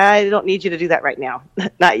 I don't need you to do that right now.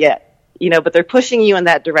 Not yet. But they're pushing you in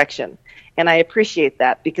that direction. And I appreciate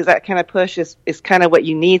that because that kind of push is kind of what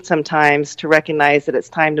you need sometimes to recognize that it's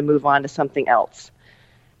time to move on to something else.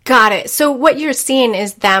 Got it. So what you're seeing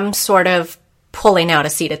is them sort of pulling out a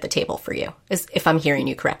seat at the table for you, if I'm hearing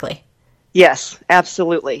you correctly. Yes,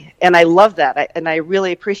 absolutely. And I love that. And I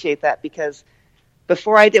really appreciate that because I'm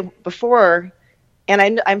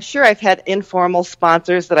sure I've had informal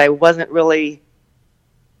sponsors that I wasn't really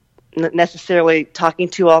necessarily talking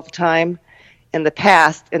to all the time in the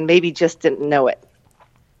past and maybe just didn't know it.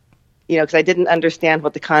 Because I didn't understand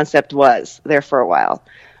what the concept was there for a while.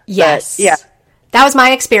 Yes. But, yeah. That was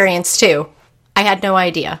my experience too. I had no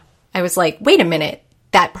idea. I was like, wait a minute,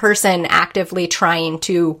 that person actively trying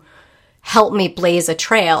to help me blaze a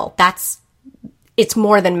trail, it's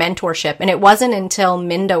more than mentorship. And it wasn't until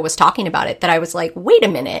Minda was talking about it that I was like, wait a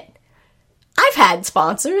minute, I've had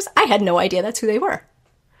sponsors. I had no idea that's who they were.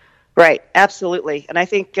 Right, absolutely. And I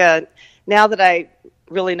think now that I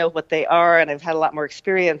really know what they are and I've had a lot more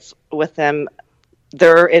experience with them,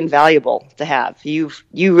 they're invaluable to have. You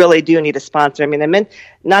really do need a sponsor. I mean,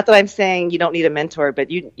 not that I'm saying you don't need a mentor,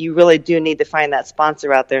 but you really do need to find that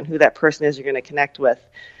sponsor out there and who that person is you're going to connect with.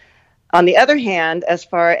 On the other hand, as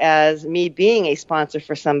far as me being a sponsor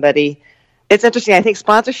for somebody, it's interesting. I think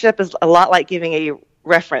sponsorship is a lot like giving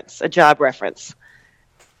a job reference.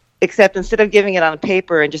 Except instead of giving it on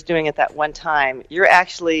paper and just doing it that one time, you're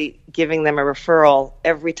actually giving them a referral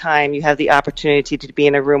every time you have the opportunity to be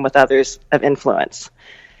in a room with others of influence.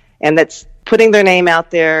 And that's putting their name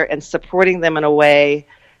out there and supporting them in a way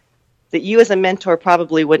that you as a mentor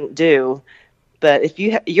probably wouldn't do. But if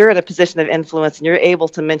you're in a position of influence and you're able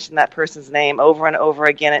to mention that person's name over and over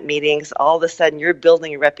again at meetings, all of a sudden you're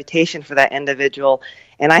building a reputation for that individual.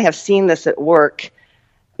 And I have seen this at work.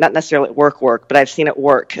 Not necessarily at work, but I've seen it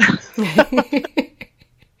work.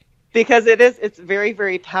 Because it's very,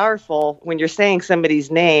 very powerful when you're saying somebody's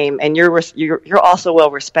name and you're also well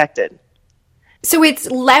respected. So it's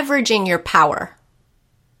leveraging your power.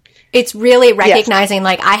 It's really recognizing, yes,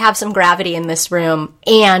 like, I have some gravity in this room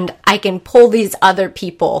and I can pull these other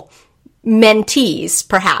people, mentees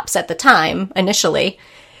perhaps at the time, initially,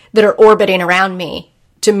 that are orbiting around me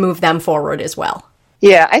to move them forward as well.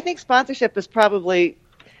 Yeah, I think sponsorship is probably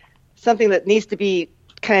something that needs to be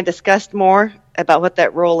kind of discussed more about what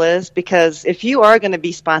that role is, because if you are going to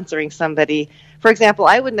be sponsoring somebody, for example,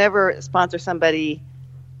 I would never sponsor somebody,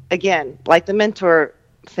 again, like the mentor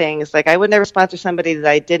things, like I would never sponsor somebody that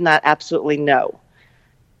I did not absolutely know.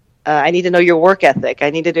 I need to know your work ethic.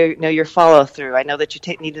 I need to know your follow through. I know that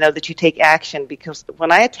you need to know that you take action, because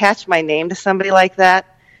when I attach my name to somebody like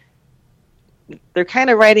that, they're kind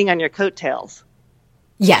of riding on your coattails.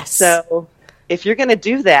 Yes. So if you're going to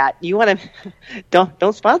do that, you want to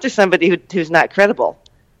don't sponsor somebody who's not credible,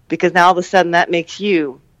 because now all of a sudden that makes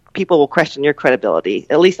people will question your credibility.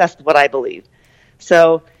 At least that's what I believe.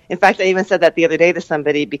 So, in fact, I even said that the other day to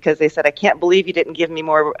somebody, because they said, I can't believe you didn't give me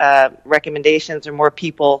more recommendations or more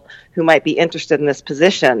people who might be interested in this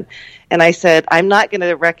position. And I said, I'm not going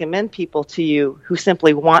to recommend people to you who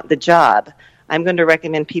simply want the job. I'm going to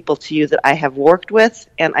recommend people to you that I have worked with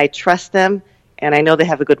and I trust them and I know they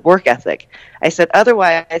have a good work ethic. I said,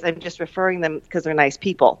 otherwise, I'm just referring them because they're nice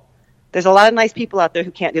people. There's a lot of nice people out there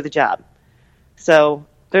who can't do the job. So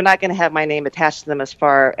they're not going to have my name attached to them as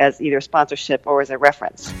far as either sponsorship or as a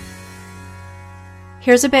reference.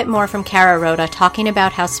 Here's a bit more from Kara Rhoda talking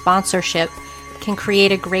about how sponsorship can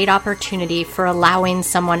create a great opportunity for allowing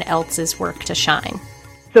someone else's work to shine.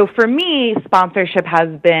 So for me, sponsorship has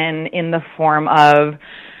been in the form of,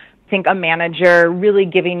 I think, a manager really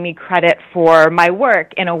giving me credit for my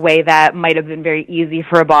work in a way that might have been very easy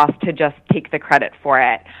for a boss to just take the credit for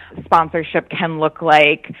it. Sponsorship can look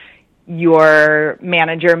like your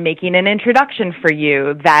manager making an introduction for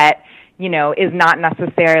you that, is not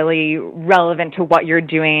necessarily relevant to what you're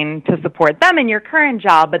doing to support them in your current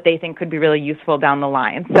job, but they think could be really useful down the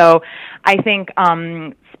line. So I think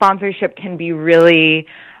sponsorship can be really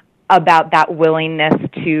about that willingness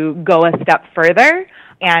to go a step further,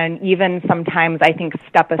 and even sometimes I think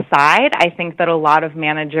step aside. I think that a lot of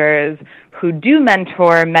managers who do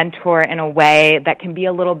mentor in a way that can be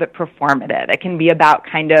a little bit performative. It can be about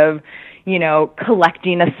kind of,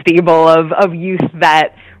 collecting a stable of youth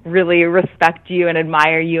that really respect you and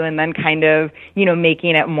admire you, and then kind of,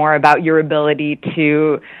 making it more about your ability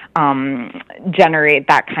to generate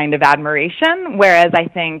that kind of admiration. Whereas I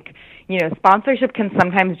think, sponsorship can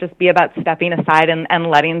sometimes just be about stepping aside and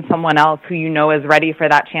letting someone else who is ready for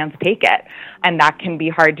that chance take it. And that can be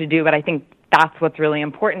hard to do, but I think that's what's really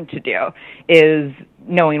important to do, is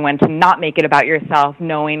knowing when to not make it about yourself,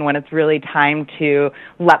 knowing when it's really time to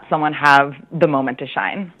let someone have the moment to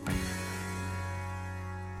shine.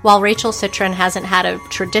 While Rachel Citron hasn't had a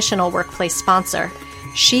traditional workplace sponsor,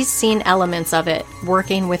 she's seen elements of it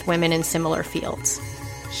working with women in similar fields.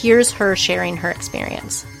 Here's her sharing her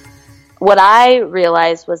experience. what I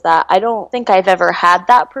realized was that I don't think I've ever had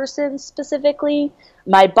that person specifically.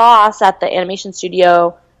 My boss at the animation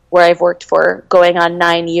studio where I've worked for going on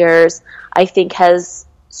 9 years, I think has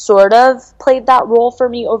sort of played that role for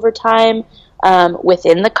me over time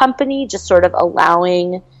within the company, just sort of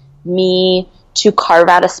allowing me to carve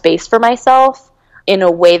out a space for myself in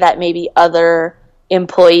a way that maybe other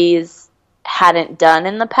employees hadn't done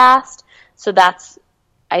in the past. So that's,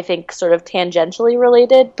 I think, sort of tangentially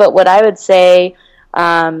related. But what I would say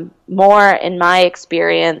more in my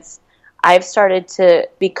experience, I've started to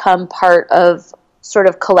become part of sort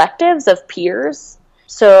of collectives of peers.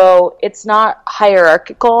 So it's not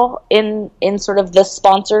hierarchical in sort of the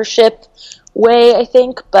sponsorship way, I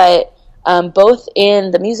think, but both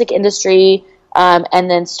in the music industry and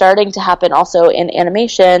then starting to happen also in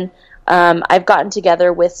animation, I've gotten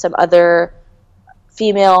together with some other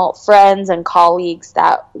female friends and colleagues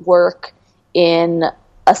that work in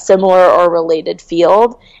a similar or related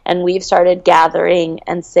field, and we've started gathering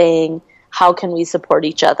and saying, how can we support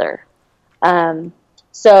each other?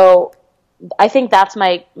 So I think that's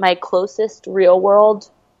my closest real world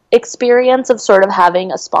experience of sort of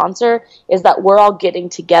having a sponsor, is that we're all getting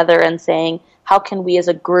together and saying, how can we as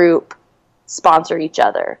a group sponsor each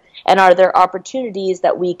other? And are there opportunities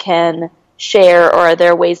that we can share, or are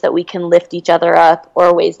there ways that we can lift each other up,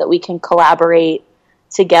 or ways that we can collaborate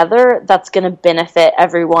together that's going to benefit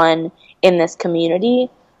everyone in this community?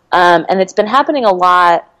 And it's been happening a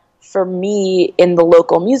lot for me in the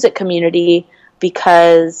local music community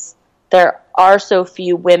because there are so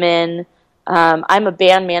few women. I'm a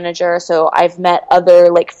band manager, so I've met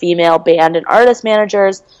other like female band and artist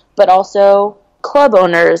managers, but also club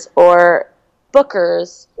owners or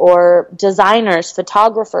bookers or designers,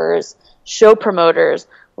 photographers, show promoters,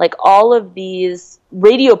 like all of these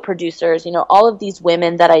radio producers, all of these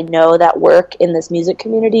women that I know that work in this music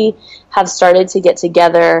community have started to get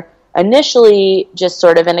together initially just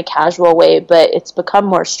sort of in a casual way, but it's become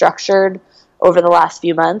more structured over the last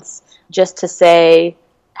few months, just to say,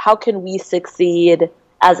 how can we succeed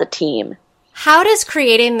as a team? How does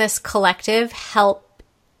creating this collective help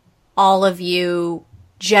all of you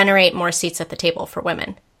generate more seats at the table for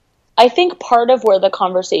women? I think part of where the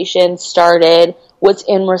conversation started was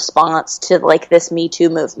in response to like this Me Too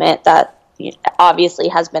movement that obviously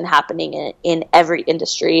has been happening in every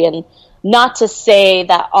industry. And not to say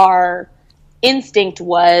that our instinct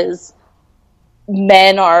was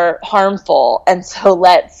men are harmful, and so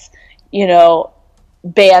let's,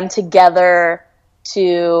 band together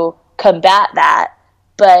to combat that.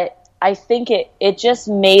 But I think it just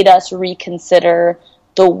made us reconsider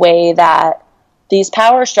the way that these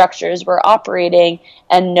power structures were operating,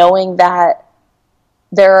 and knowing that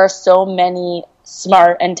there are so many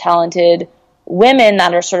smart and talented women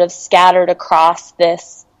that are sort of scattered across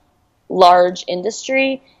this large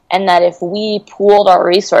industry, and that if we pooled our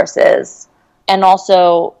resources and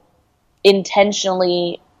also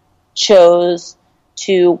intentionally chose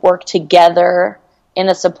to work together in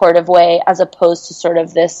a supportive way, as opposed to sort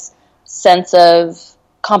of this sense of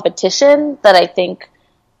competition that I think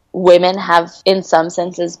women have in some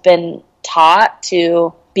senses been taught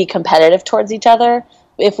to be competitive towards each other.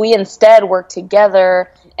 If we instead work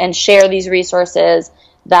together and share these resources,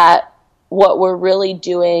 that what we're really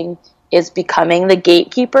doing is becoming the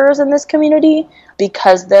gatekeepers in this community,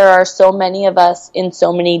 because there are so many of us in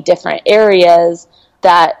so many different areas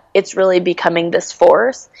that it's really becoming this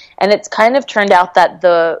force. And it's kind of turned out that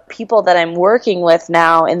the people that I'm working with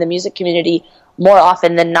now in the music community more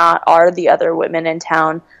often than not are the other women in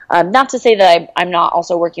town. Not to say that I'm not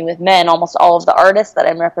also working with men. Almost all of the artists that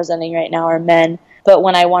I'm representing right now are men. But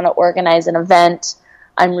when I want to organize an event,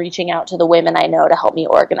 I'm reaching out to the women I know to help me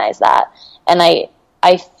organize that. And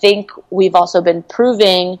I think we've also been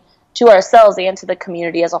proving to ourselves and to the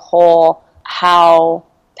community as a whole how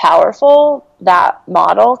powerful that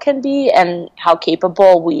model can be and how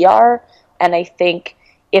capable we are. And I think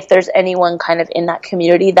if there's anyone kind of in that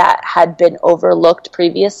community that had been overlooked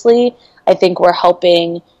previously, I think we're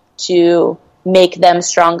helping to make them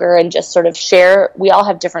stronger and just sort of share. We all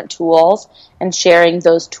have different tools, and sharing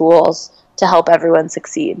those tools to help everyone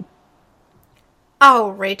succeed. Oh,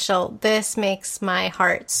 Rachel, this makes my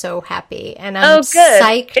heart so happy, and I'm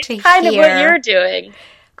psyched to hear. Kind of what you're doing.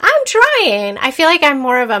 I'm trying. I feel like I'm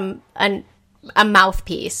more of a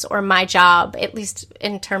mouthpiece, or my job, at least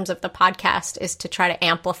in terms of the podcast, is to try to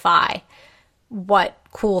amplify what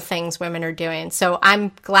cool things women are doing. So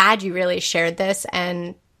I'm glad you really shared this,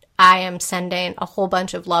 and I am sending a whole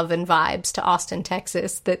bunch of love and vibes to Austin,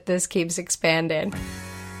 Texas, that this keeps expanding.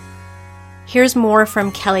 Here's more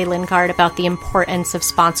from Kelly Lingard about the importance of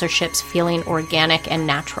sponsorships feeling organic and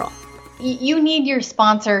natural. you need your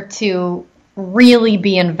sponsor to really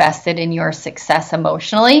be invested in your success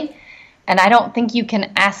emotionally. And I don't think you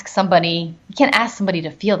can ask somebody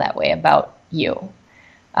to feel that way about you.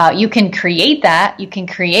 You can create that. You can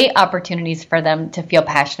create opportunities for them to feel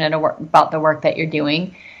passionate about the work that you're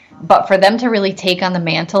doing. But for them to really take on the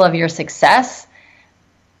mantle of your success,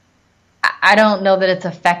 I don't know that it's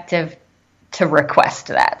effective to request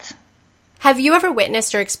that. Have you ever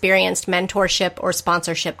witnessed or experienced mentorship or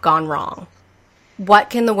sponsorship gone wrong? What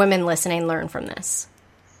can the women listening learn from this?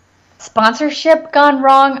 Sponsorship gone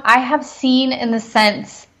wrong, I have seen in the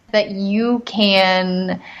sense that you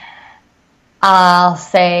can, I'll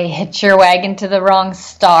say, hitch your wagon to the wrong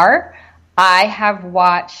star. I have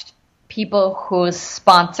watched people whose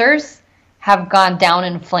sponsors have gone down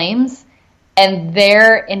in flames, and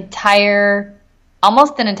their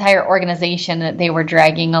almost an entire organization that they were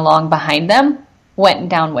dragging along behind them went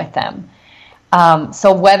down with them.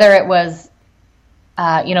 So whether it was,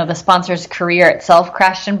 the sponsor's career itself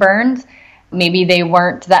crashed and burned, maybe they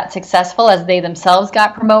weren't that successful as they themselves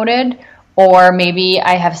got promoted, or maybe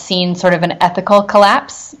I have seen sort of an ethical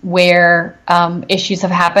collapse where issues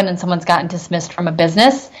have happened and someone's gotten dismissed from a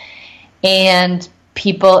business, and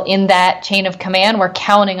people in that chain of command were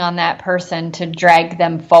counting on that person to drag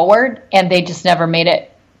them forward, and they just never made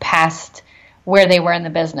it past where they were in the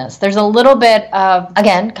business. There's a little bit of,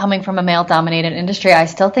 again, coming from a male-dominated industry, I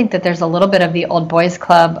still think that there's a little bit of the old boys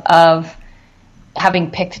club of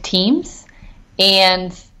having picked teams,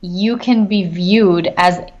 and you can be viewed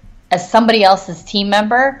as somebody else's team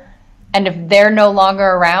member, and if they're no longer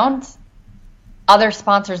around, other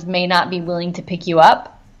sponsors may not be willing to pick you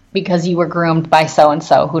up because you were groomed by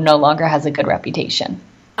so-and-so who no longer has a good reputation.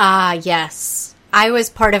 Yes. I was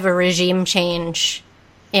part of a regime change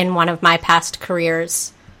in one of my past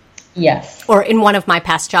careers. Yes. Or in one of my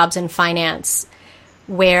past jobs in finance,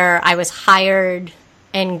 where I was hired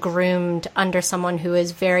and groomed under someone who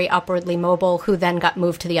is very upwardly mobile, who then got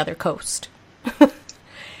moved to the other coast.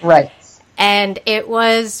 Right. And it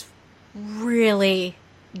was really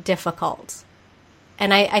difficult.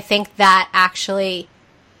 And I think that actually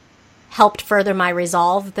helped further my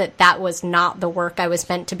resolve that was not the work I was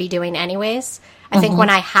meant to be doing anyways. I think when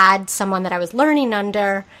I had someone that I was learning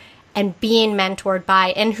under and being mentored by,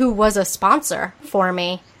 and who was a sponsor for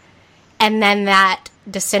me, and then that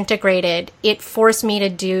disintegrated, it forced me to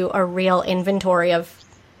do a real inventory of,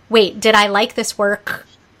 wait, did I like this work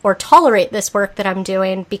or tolerate this work that I'm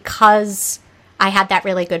doing because I had that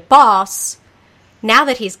really good boss? Now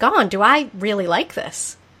that he's gone, do I really like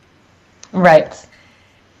this? Right.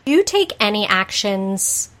 Do you take any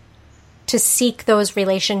actions to seek those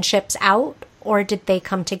relationships out, or did they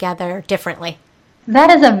come together differently? That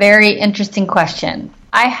is a very interesting question.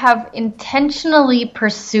 I have intentionally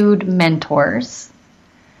pursued mentors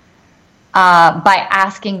by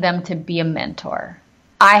asking them to be a mentor.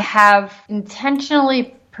 I have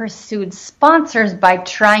intentionally pursued sponsors by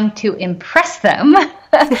trying to impress them,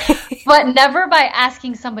 but never by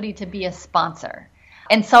asking somebody to be a sponsor.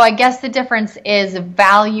 And so I guess the difference is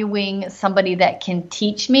valuing somebody that can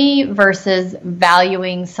teach me versus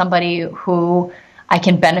valuing somebody who I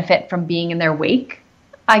can benefit from being in their wake,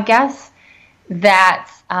 I guess.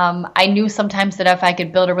 That I knew sometimes that if I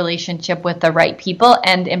could build a relationship with the right people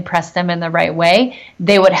and impress them in the right way,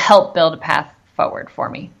 they would help build a path forward for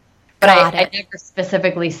me. But I never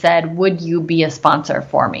specifically said, would you be a sponsor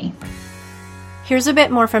for me? Here's a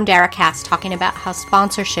bit more from Dara Cass talking about how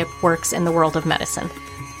sponsorship works in the world of medicine.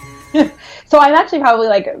 So I'm actually probably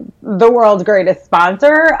like the world's greatest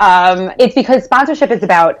sponsor. It's because sponsorship is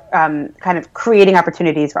about kind of creating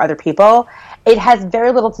opportunities for other people. It has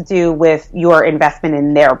very little to do with your investment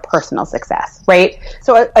in their personal success, right?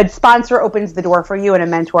 So a sponsor opens the door for you and a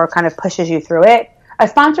mentor kind of pushes you through it. A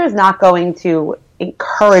sponsor is not going to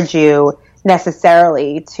encourage you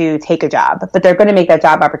necessarily to take a job, but they're going to make that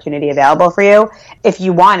job opportunity available for you. If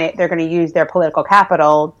you want it, they're going to use their political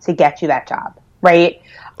capital to get you that job, right?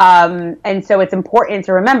 And so it's important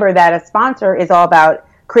to remember that a sponsor is all about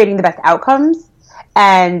creating the best outcomes,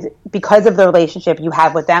 and because of the relationship you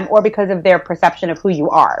have with them or because of their perception of who you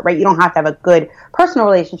are, right? You don't have to have a good personal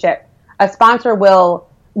relationship. A sponsor will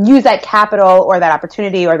use that capital or that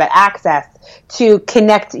opportunity or that access to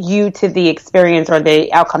connect you to the experience or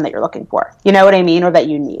the outcome that you're looking for. You know what I mean? Or that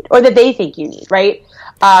you need, or that they think you need, right?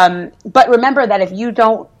 But remember that if you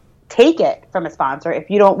don't take it from a sponsor, if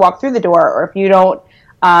you don't walk through the door, or if you don't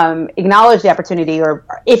acknowledge the opportunity, or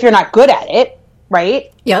if you're not good at it,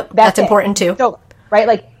 right? Yep, that's important too. So, right?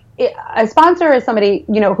 Like a sponsor is somebody,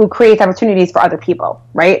 who creates opportunities for other people,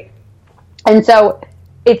 right? And so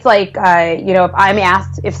it's like, if I'm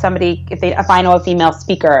asked if I know a female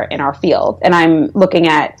speaker in our field and I'm looking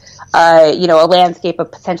at, a landscape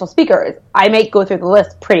of potential speakers, I may go through the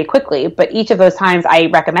list pretty quickly, but each of those times I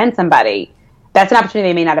recommend somebody, that's an opportunity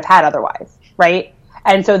they may not have had otherwise, right?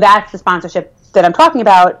 And so that's the sponsorship that I'm talking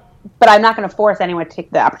about, but I'm not going to force anyone to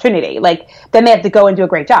take the opportunity. Like, then they have to go and do a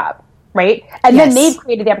great job, right? And then they've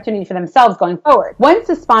created the opportunity for themselves going forward. Once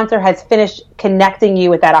the sponsor has finished connecting you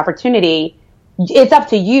with that opportunity, it's up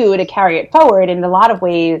to you to carry it forward. In a lot of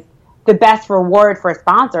ways, the best reward for a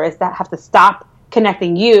sponsor is to have to stop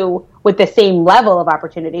connecting you with the same level of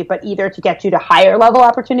opportunity, but either to get you to higher level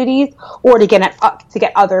opportunities or to get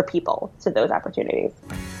other people to those opportunities.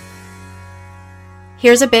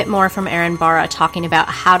 Here's a bit more from Erin Barra talking about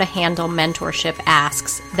how to handle mentorship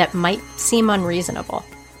asks that might seem unreasonable.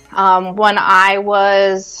 When I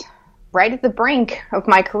was right at the brink of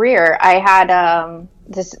my career, I had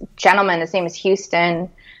this gentleman, his name is Houston,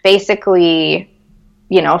 basically,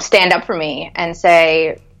 stand up for me and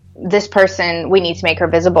say, this person, we need to make her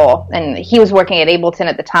visible. And he was working at Ableton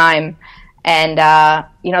at the time. And,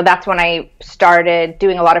 that's when I started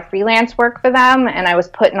doing a lot of freelance work for them. And I was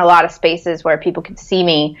put in a lot of spaces where people could see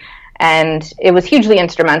me. And it was hugely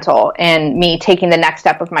instrumental in me taking the next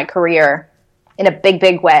step of my career in a big,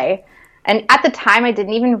 big way. And at the time, I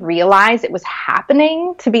didn't even realize it was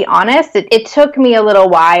happening, to be honest. It took me a little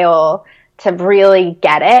while to really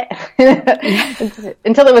get it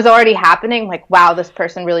until it was already happening. Like, wow, this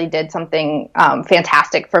person really did something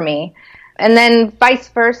fantastic for me. And then vice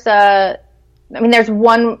versa. I mean, there's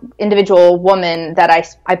one individual woman that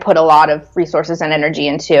I put a lot of resources and energy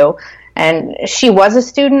into, and she was a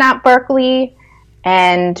student at Berkeley,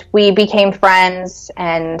 and we became friends,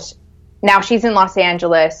 and now she's in Los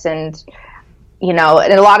Angeles, and in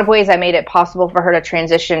a lot of ways I made it possible for her to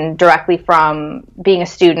transition directly from being a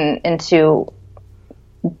student into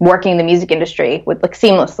working in the music industry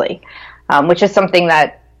seamlessly, which is something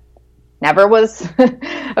that never was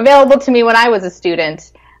available to me when I was a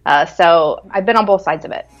student. So I've been on both sides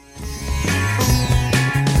of it.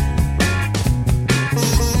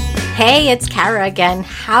 Hey, it's Kara again.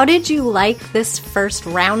 How did you like this first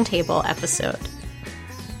roundtable episode?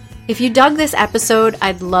 If you dug this episode,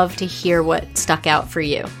 I'd love to hear what stuck out for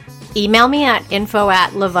you. Email me at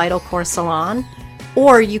info@LaVitalCoreSalon,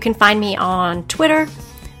 or you can find me on Twitter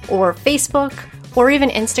or Facebook or even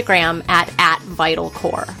Instagram at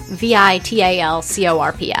 @VitalCore,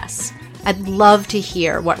 VITALCORPS. I'd love to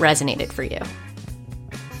hear what resonated for you.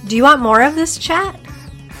 Do you want more of this chat?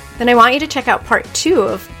 Then I want you to check out part 2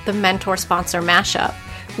 of the Mentor Sponsor Mashup,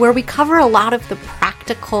 where we cover a lot of the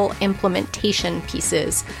practical implementation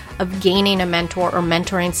pieces of gaining a mentor or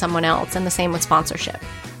mentoring someone else, and the same with sponsorship.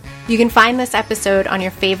 You can find this episode on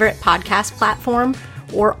your favorite podcast platform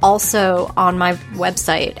or also on my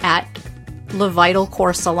website at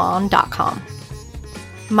LaVitalCoreSalon.com.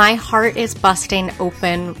 My heart is busting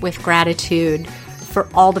open with gratitude for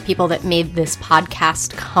all the people that made this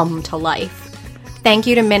podcast come to life. Thank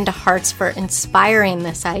you to Minda Harts for inspiring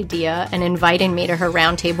this idea and inviting me to her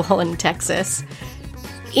roundtable in Texas,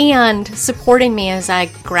 and supporting me as I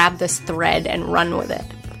grab this thread and run with it.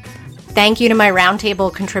 Thank you to my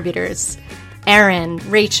roundtable contributors, Erin,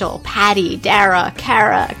 Rachel, Patty, Dara,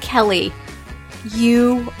 Kara, Kelly.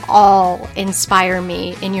 You all inspire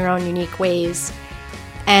me in your own unique ways,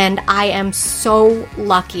 and I am so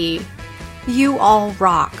lucky. You all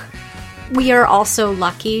rock. We are also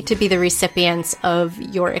lucky to be the recipients of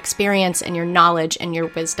your experience and your knowledge and your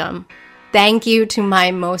wisdom. Thank you to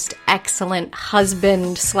my most excellent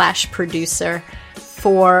husband/producer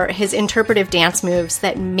for his interpretive dance moves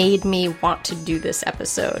that made me want to do this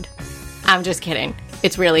episode. I'm just kidding.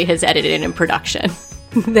 It's really his editing and production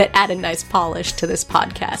that add a nice polish to this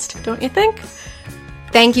podcast, don't you think?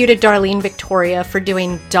 Thank you to Darlene Victoria for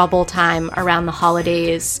doing double time around the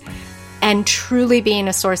holidays and truly being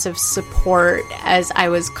a source of support as I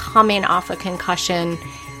was coming off a concussion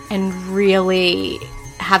and really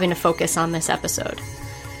having to focus on this episode.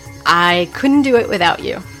 I couldn't do it without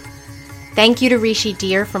you. Thank you to Rishi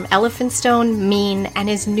Deer from Elephant Stone, Mean, and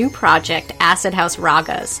his new project, Acid House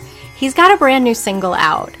Ragas. He's got a brand new single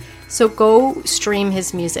out, so go stream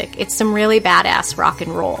his music. It's some really badass rock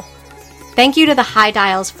and roll. Thank you to the High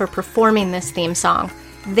Dials for performing this theme song.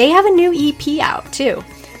 They have a new EP out, too.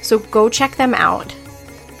 So go check them out.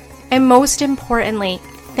 And most importantly,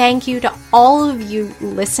 thank you to all of you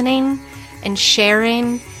listening and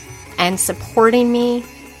sharing and supporting me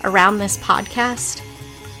around this podcast.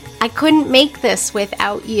 I couldn't make this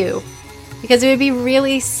without you, because it would be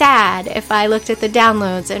really sad if I looked at the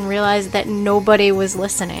downloads and realized that nobody was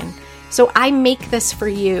listening. So I make this for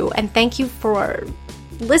you, and thank you for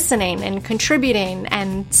listening and contributing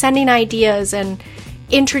and sending ideas and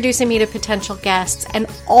introducing me to potential guests and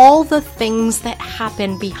all the things that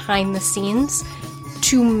happen behind the scenes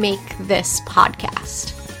to make this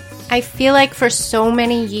podcast. I feel like for so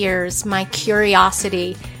many years, my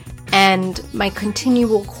curiosity and my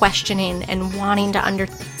continual questioning and wanting to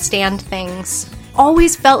understand things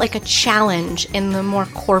always felt like a challenge in the more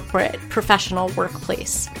corporate, professional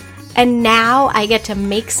workplace. And now I get to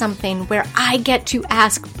make something where I get to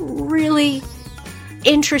ask really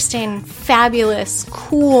interesting, fabulous,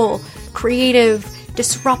 cool, creative,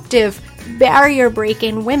 disruptive,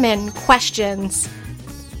 barrier-breaking women questions,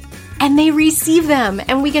 and they receive them,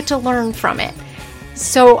 and we get to learn from it.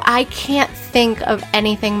 So I can't think of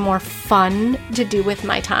anything more fun to do with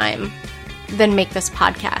my time than make this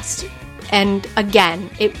podcast. And again,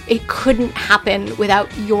 it couldn't happen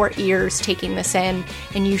without your ears taking this in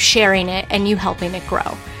and you sharing it and you helping it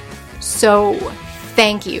grow. So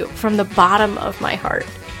thank you from the bottom of my heart.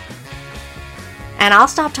 And I'll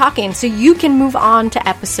stop talking so you can move on to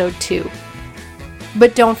episode 2.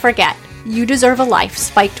 But don't forget, you deserve a life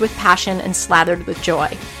spiked with passion and slathered with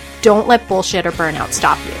joy. Don't let bullshit or burnout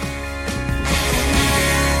stop you.